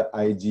look at the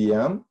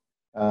IgM,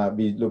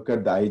 we look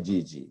at the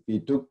IgG. We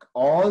took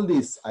all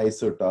these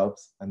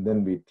isotopes and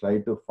then we try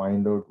to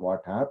find out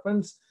what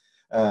happens.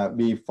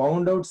 We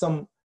found out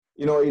some,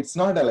 it's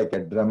not like a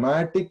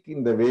dramatic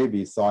in the way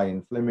we saw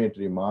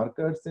inflammatory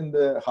markers in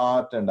the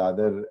heart and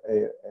other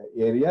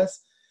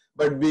areas.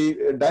 But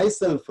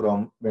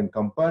disulfiram, when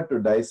compared to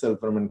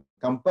disulfiram and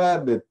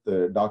compared with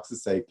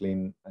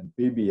doxycycline and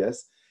PBS,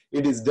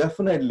 it is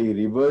definitely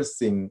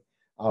reversing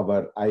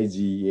our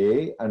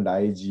IgA and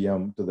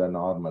IgM to the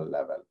normal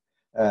level.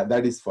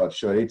 That is for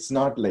sure. It's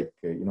not like,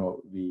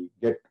 we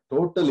get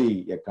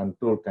totally a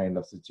control kind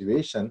of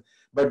situation,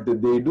 but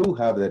they do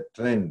have the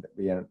trend.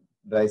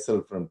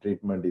 disulfiram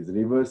treatment is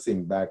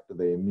reversing back to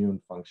the immune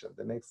function.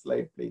 The next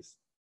slide, please.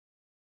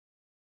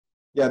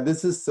 Yeah,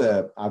 this is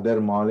other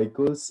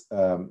molecules,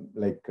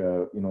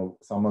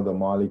 some of the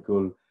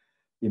molecule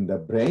in the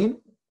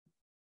brain.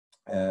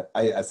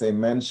 As I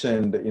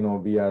mentioned,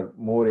 we are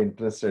more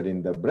interested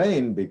in the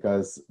brain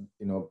because,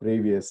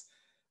 previous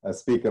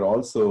speaker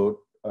also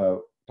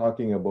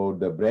talking about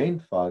the brain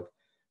fog.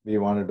 We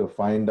wanted to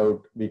find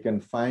out, we can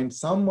find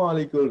some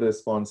molecule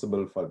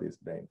responsible for this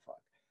brain fog.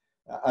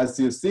 As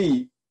you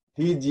see,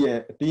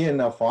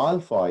 TNF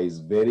alpha is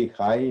very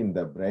high in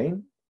the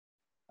brain.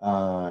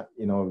 So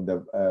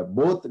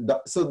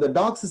the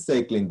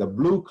doxycycline, the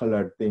blue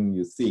colored thing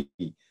you see,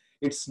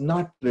 it's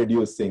not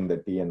reducing the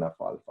TNF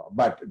alpha,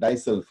 but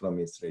disulfiram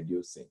is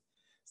reducing.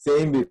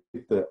 Same with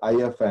the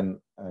IFN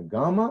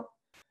gamma,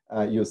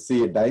 you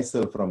see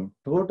disulfiram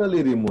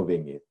totally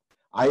removing it.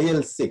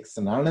 IL-6,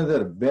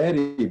 another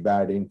very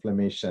bad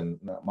inflammation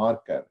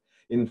marker.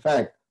 In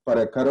fact, for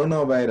a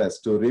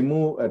coronavirus to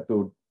remove,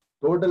 to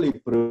totally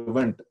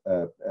prevent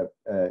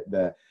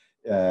the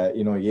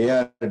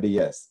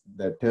ARDS,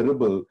 the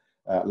terrible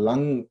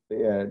lung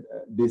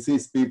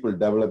disease people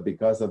develop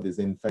because of this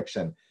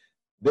infection,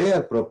 they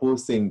are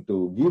proposing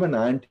to give an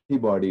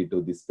antibody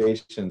to these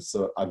patients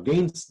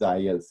against the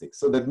IL-6.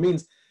 So that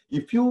means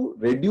if you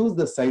reduce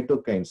the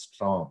cytokine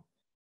storm,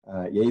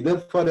 either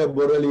for a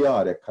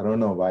Borrelia or a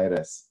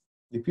coronavirus,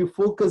 if you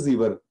focus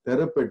your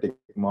therapeutic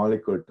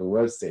molecule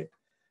towards it,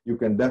 you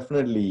can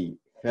definitely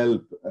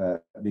help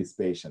these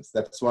patients.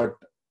 That's what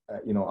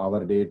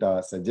our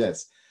data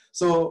suggests.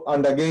 So,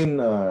 and again,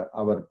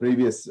 our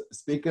previous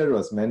speaker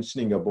was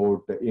mentioning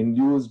about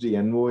induced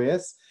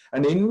NOS,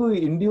 and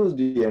induced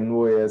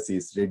NOS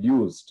is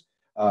reduced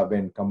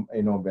when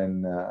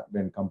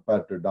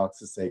compared to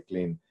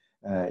doxycycline,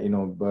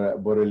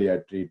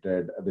 Borrelia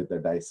treated with the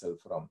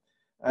disulfiram.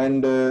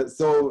 And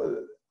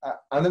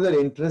another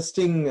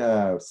interesting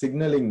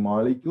signaling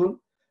molecule,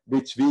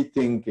 which we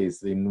think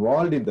is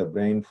involved in the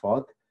brain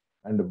fog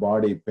and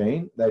body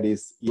pain, that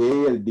is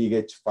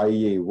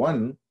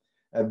ALDH5A1.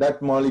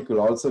 That molecule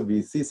also,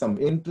 we see some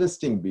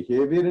interesting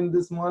behavior in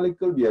this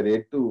molecule. We are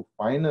yet to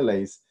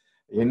finalize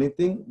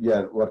anything. We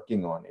are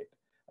working on it.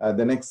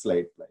 The next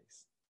slide,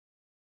 please.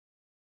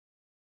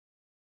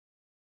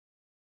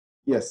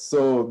 Yes,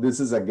 so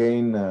this is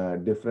again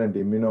different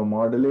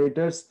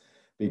immunomodulators.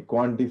 We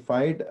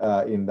quantified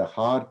in the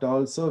heart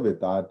also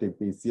with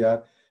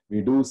RT-PCR.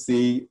 We do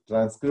see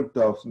transcript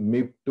of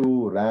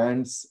MIP2,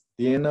 RANS,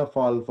 TNF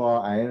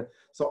alpha, iron.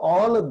 So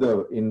all of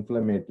the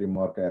inflammatory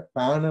markers, a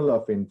panel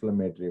of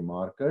inflammatory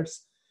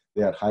markers,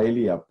 they are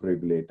highly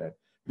upregulated.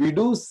 We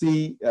do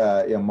see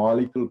a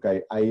molecule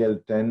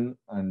IL-10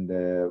 and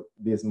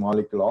this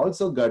molecule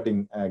also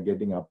getting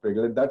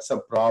upregulated. That's a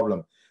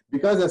problem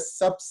because a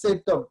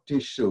subset of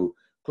tissue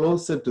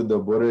closer to the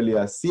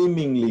Borrelia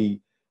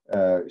seemingly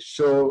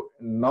show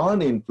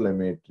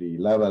non-inflammatory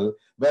level,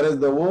 whereas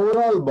the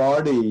overall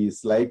body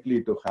is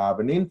likely to have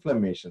an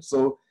inflammation.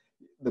 So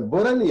the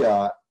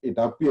Borrelia, it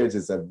appears,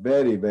 is a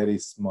very, very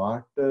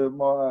smart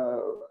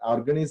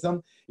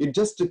organism. It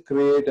just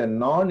creates a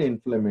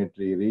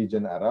non-inflammatory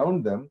region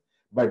around them,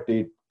 but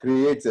it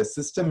creates a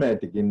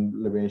systematic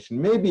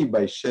inflammation, maybe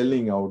by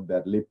shelling out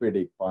that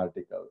lipidic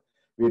particle.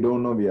 We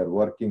don't know, we are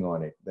working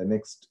on it. The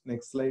next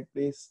slide,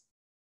 please.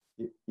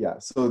 Yeah,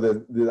 so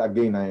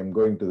again, I am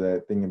going to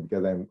the thing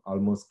because I'm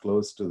almost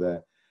close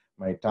to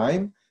my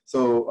time.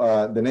 So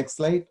the next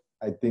slide,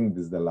 I think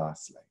this is the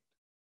last slide.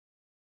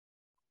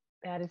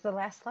 That is the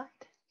last slide.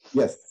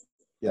 Yes,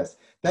 yes.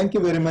 Thank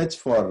you very much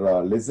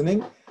for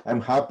listening.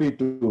 I'm happy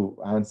to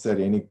answer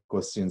any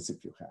questions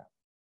if you have.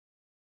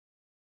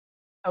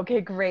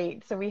 Okay,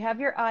 great. So we have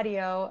your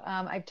audio.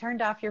 I've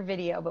turned off your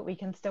video, but we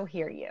can still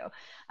hear you.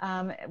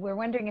 We're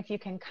wondering if you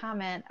can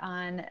comment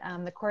on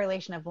the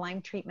correlation of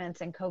Lyme treatments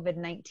and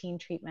COVID-19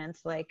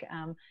 treatments like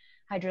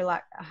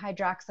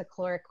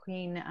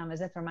hydroxychloroquine,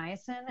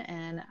 azithromycin,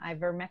 and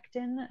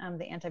ivermectin,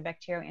 the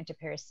antibacterial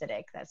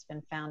antiparasitic that's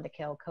been found to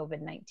kill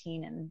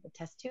COVID-19 in the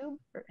test tube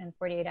in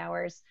 48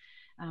 hours,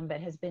 but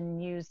has been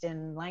used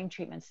in Lyme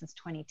treatment since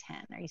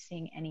 2010. Are you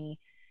seeing any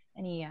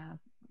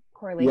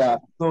correlation? Yeah,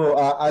 so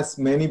as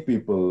many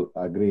people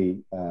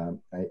agree,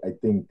 I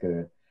think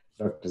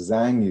Dr.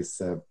 Zhang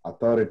is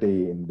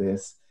authority in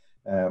this,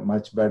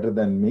 much better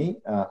than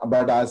me.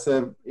 But as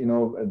a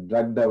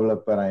drug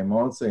developer, I'm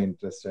also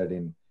interested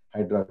in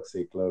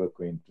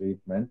hydroxychloroquine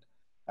treatment.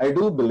 I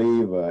do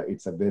believe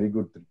it's a very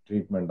good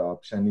treatment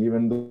option,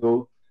 even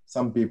though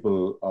some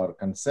people are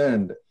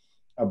concerned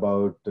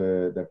about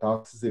the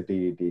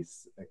toxicity it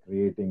is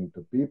creating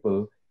to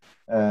people.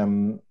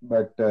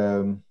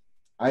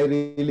 I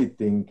really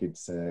think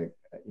it's it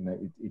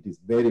is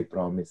very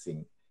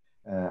promising.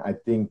 I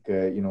think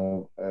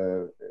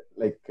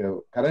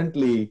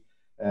currently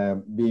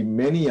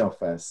many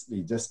of us,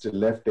 we just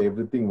left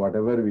everything,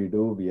 whatever we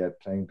do, we are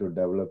trying to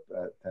develop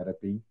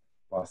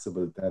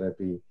possible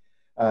therapy.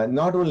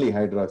 Not only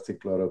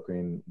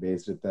hydroxychloroquine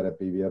based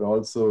therapy, we are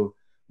also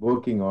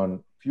working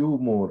on few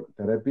more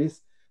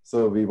therapies.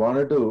 So we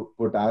wanted to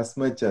put as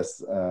much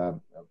as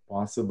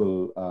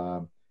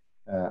possible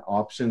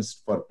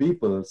options for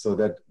people so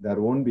that there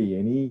won't be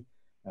any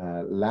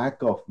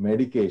lack of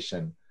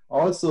medication.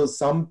 Also,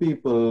 some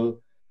people,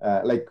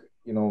 like,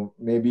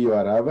 maybe you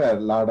are aware, a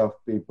lot of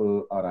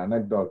people are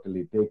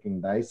anecdotally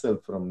taking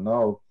disulfiram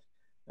now.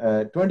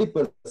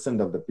 20%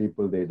 of the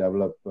people, they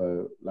develop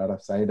a lot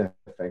of side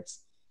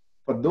effects.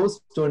 For those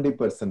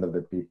 20% of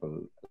the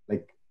people,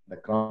 like the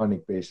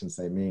chronic patients,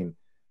 I mean,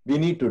 we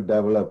need to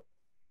develop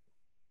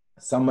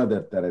some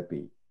other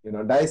therapy.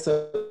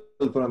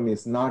 Disulfiram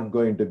is not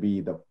going to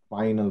be the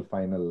final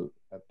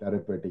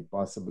therapeutic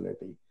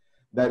possibility.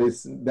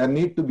 There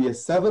need to be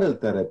several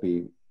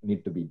therapy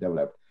need to be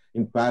developed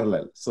in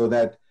parallel, so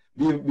that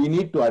we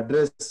need to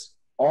address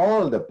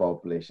all the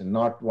population,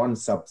 not one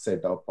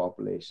subset of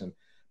population.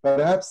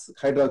 Perhaps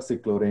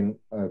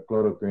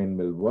hydroxychloroquine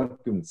will work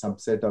in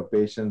subset of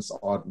patients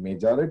or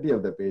majority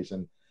of the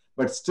patient,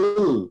 but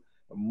still,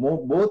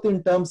 both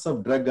in terms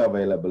of drug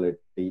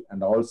availability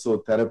and also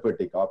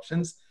therapeutic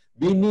options,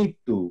 we need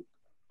to,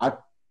 at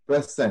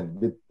present,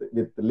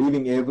 with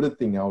leaving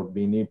everything out,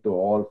 we need to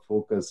all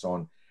focus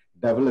on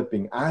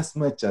developing as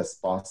much as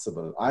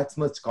possible, as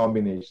much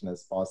combination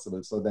as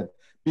possible, so that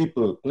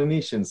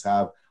clinicians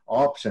have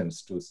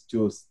options to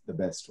choose the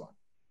best one.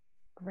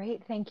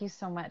 Great. Thank you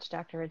so much,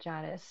 Dr.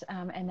 Rajadas.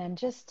 And then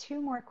just two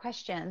more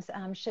questions.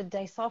 Should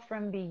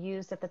disulfiram be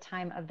used at the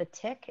time of the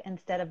tick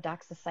instead of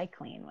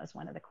doxycycline was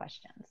one of the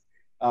questions.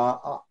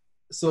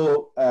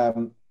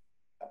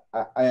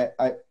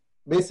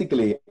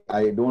 Basically,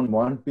 I don't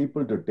want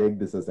people to take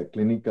this as a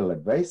clinical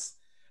advice.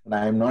 And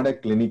I am not a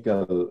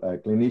clinical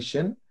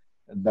clinician.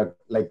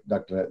 Like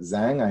Dr.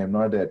 Zhang, I am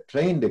not a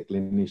trained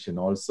clinician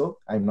also.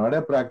 I'm not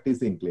a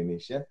practicing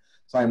clinician.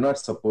 So I'm not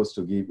supposed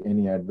to give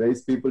any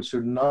advice. People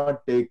should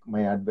not take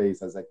my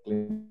advice as a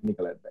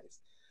clinical advice.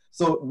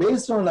 So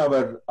based on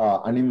our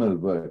animal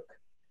work,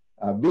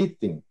 we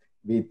think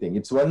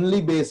it's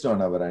only based on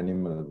our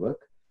animal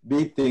work.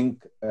 We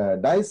think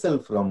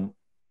disulfiram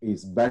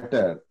is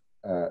better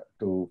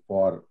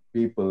for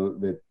people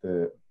with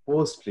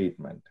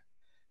post-treatment.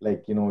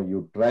 Like,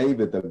 you try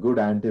with a good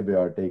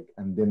antibiotic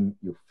and then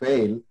you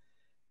fail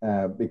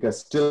because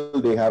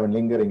still they have a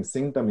lingering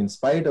symptom in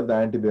spite of the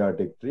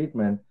antibiotic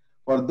treatment.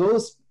 For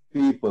those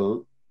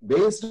people,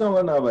 based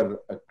on our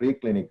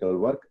preclinical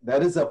work,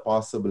 there is a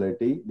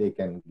possibility they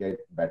can get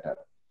better.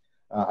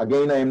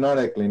 Again, I am not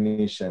a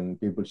clinician.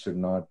 People should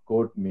not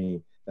quote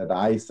me that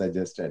I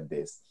suggested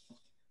this.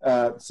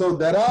 So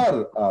there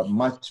are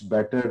much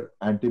better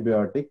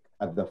antibiotic.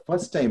 At the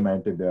first time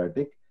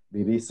antibiotic,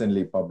 we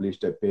recently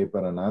published a paper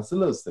on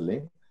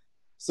acylocillin.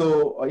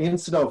 So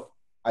instead of,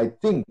 I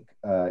think,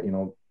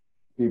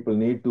 people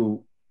need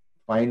to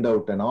find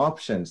out an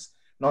options,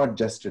 not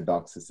just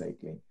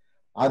doxycycline,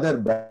 other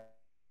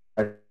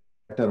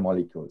better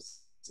molecules.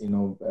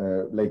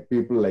 Like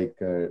people like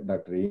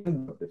Dr. Ian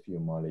developed a few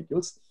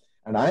molecules,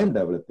 and I am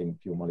developing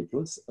few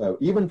molecules,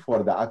 even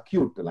for the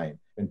acute Lyme,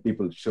 when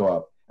people show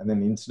up, and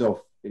then instead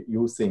of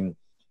using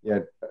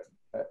a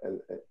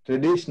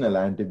traditional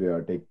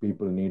antibiotic,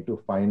 people need to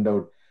find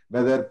out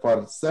whether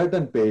for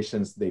certain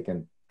patients they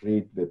can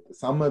treat with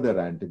some other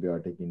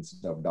antibiotic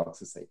instead of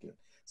doxycycline.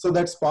 So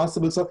that's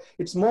possible. So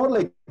it's more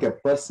like a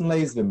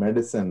personalized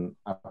medicine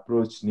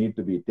approach need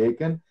to be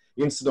taken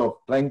instead of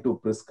trying to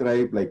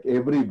prescribe like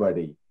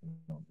everybody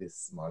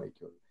this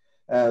molecule.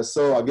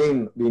 So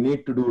again, we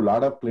need to do a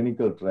lot of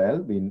clinical trial.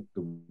 We need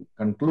to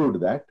conclude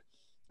that.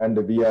 And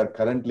we are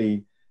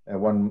currently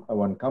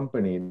one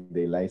company,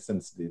 they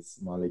license these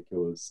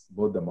molecules,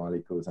 both the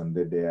molecules, and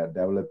they are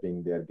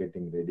developing, they are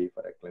getting ready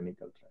for a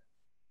clinical trial.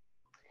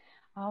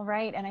 All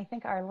right, and I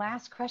think our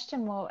last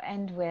question we'll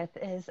end with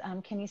is,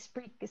 can you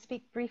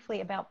speak briefly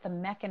about the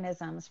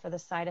mechanisms for the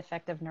side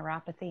effect of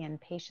neuropathy in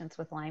patients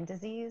with Lyme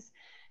disease,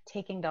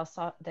 taking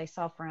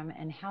disulfiram,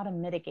 and how to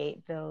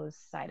mitigate those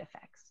side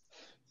effects?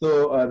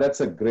 So that's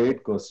a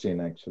great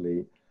question,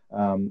 actually.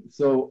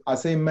 So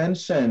as I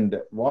mentioned,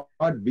 what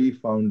we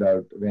found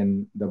out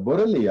when the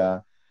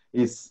Borrelia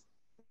is,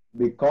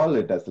 we call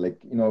it as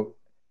like,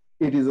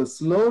 it is a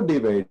slow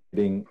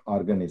dividing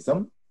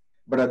organism,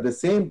 but at the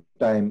same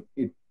time,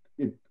 it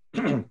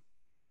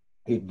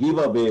give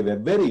away a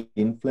very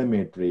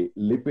inflammatory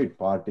lipid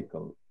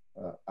particle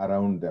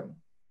around them.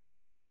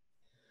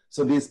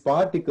 So these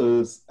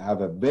particles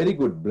have a very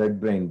good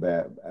blood-brain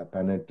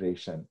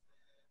penetration.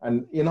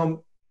 And,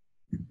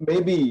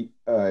 maybe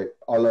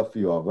all of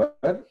you are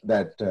aware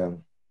that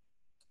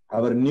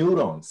our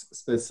neurons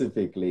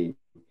specifically,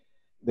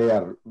 they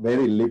are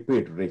very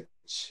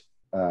lipid-rich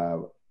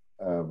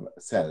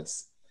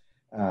cells.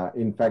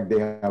 In fact, they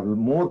have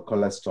more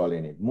cholesterol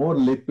in it, more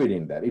lipid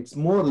in there. It's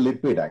more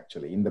lipid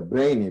actually in the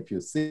brain. If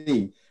you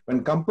see,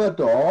 when compared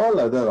to all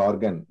other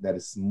organs, there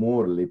is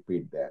more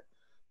lipid there.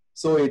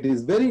 So it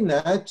is very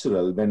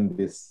natural when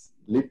this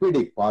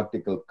lipidic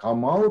particle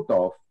come out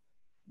of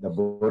the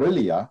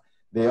Borrelia,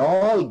 they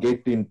all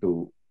get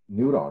into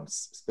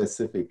neurons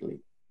specifically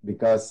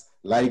because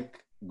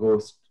like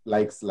goes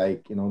likes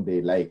like,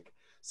 they like.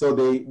 So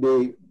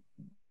they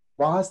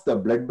pass the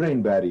blood-brain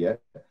barrier.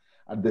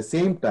 At the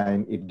same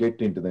time, it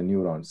get into the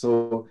neuron.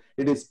 So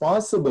it is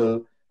possible,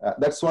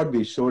 that's what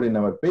we showed in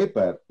our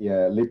paper,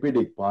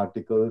 lipidic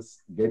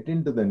particles get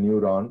into the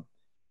neuron,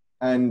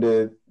 and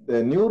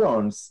the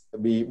neurons,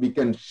 we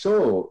can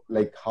show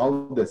like how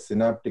the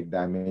synaptic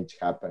damage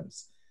happens,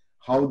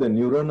 how the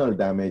neuronal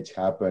damage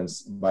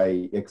happens by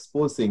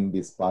exposing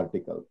this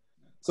particle.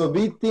 So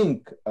we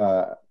think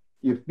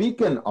if we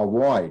can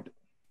avoid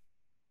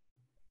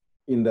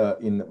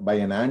by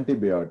an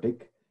antibiotic,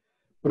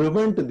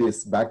 prevent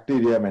this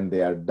bacteria when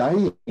they are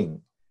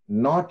dying,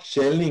 not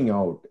shelling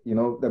out.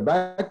 The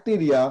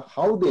bacteria,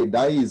 how they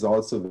die is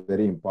also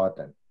very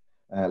important.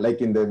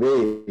 Like in the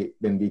way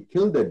when we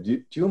kill the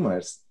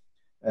tumors,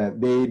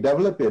 they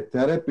develop a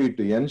therapy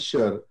to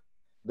ensure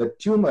the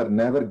tumor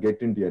never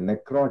get into a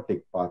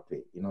necrotic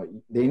pathway.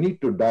 They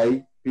need to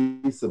die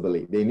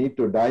peaceably. They need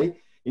to die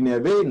in a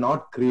way,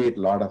 not create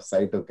a lot of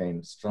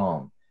cytokine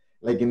storm.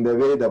 Like in the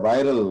way the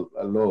viral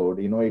load,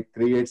 it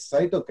creates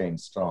cytokine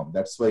storm.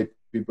 That's why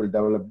people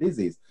develop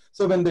disease.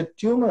 So when the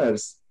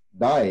tumors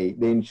die,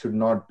 they should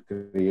not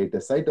create a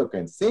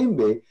cytokine. Same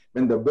way,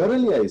 when the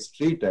Borrelia is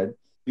treated,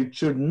 it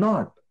should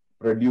not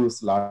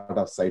produce a lot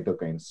of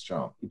cytokine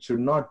storm. It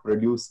should not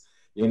produce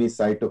any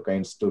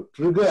cytokines to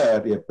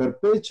trigger a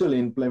perpetual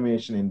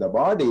inflammation in the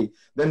body.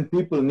 Then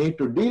people need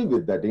to deal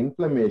with that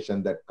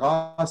inflammation that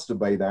caused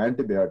by the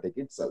antibiotic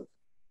itself.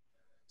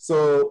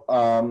 So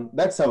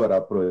that's our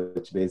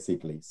approach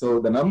basically. So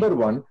the number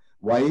one,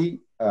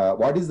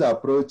 what is the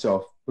approach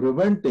of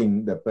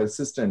preventing the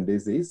persistent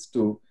disease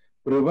to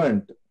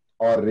prevent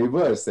or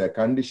reverse a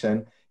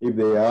condition if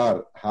they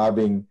are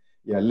having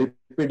a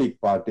lipidic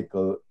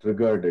particle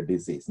triggered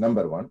disease?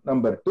 Number one.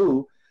 Number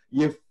two,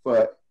 if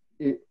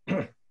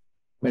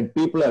when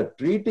people are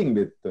treating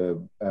with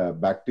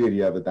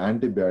bacteria with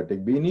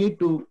antibiotic, we need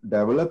to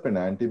develop an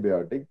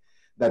antibiotic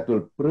that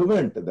will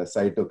prevent the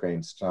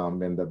cytokine storm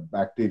when the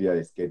bacteria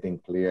is getting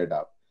cleared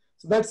up.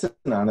 So that's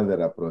another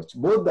approach.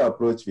 Both the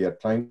approach, we are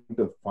trying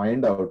to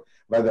find out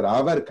whether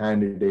our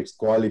candidates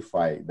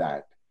qualify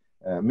that.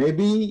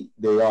 Maybe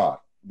they are.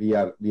 We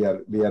are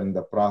in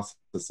the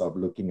process of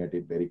looking at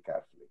it very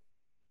carefully.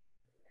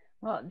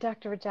 Well,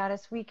 Dr.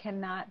 Rajadas, we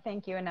cannot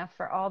thank you enough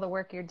for all the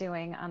work you're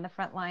doing on the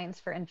front lines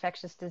for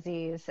infectious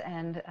disease,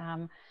 and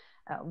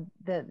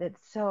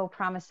it's so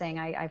promising.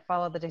 I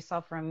follow the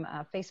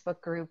Desulfurum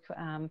Facebook group,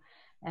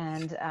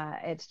 and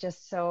it's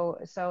just so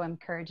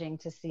encouraging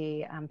to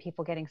see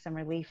people getting some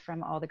relief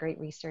from all the great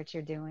research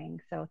you're doing.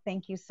 So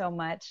thank you so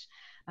much.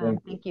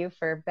 Thank you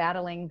for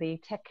battling the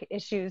tech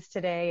issues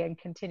today and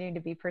continuing to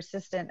be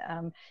persistent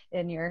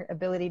in your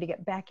ability to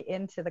get back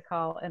into the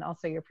call, and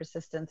also your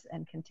persistence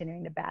and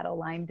continuing to battle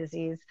Lyme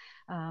disease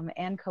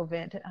and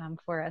COVID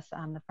for us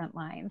on the front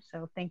line.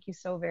 So thank you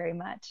so very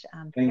much.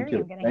 Thank you.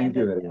 I'm going to hand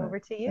it over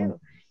to you.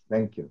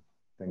 Thank you.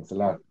 Thanks a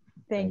lot.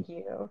 Thank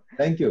you.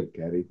 Thank you,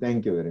 Carrie.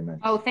 Thank you very much.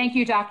 Oh, thank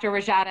you, Dr.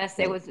 Rajadas.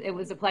 It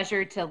was a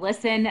pleasure to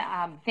listen.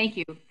 Thank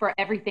you for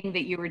everything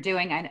that you were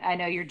doing. I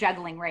know you're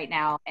juggling right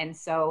now, and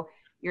so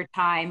your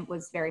time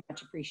was very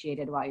much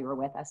appreciated while you were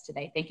with us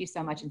today. Thank you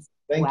so much. And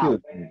thank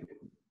you.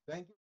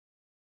 Thank you.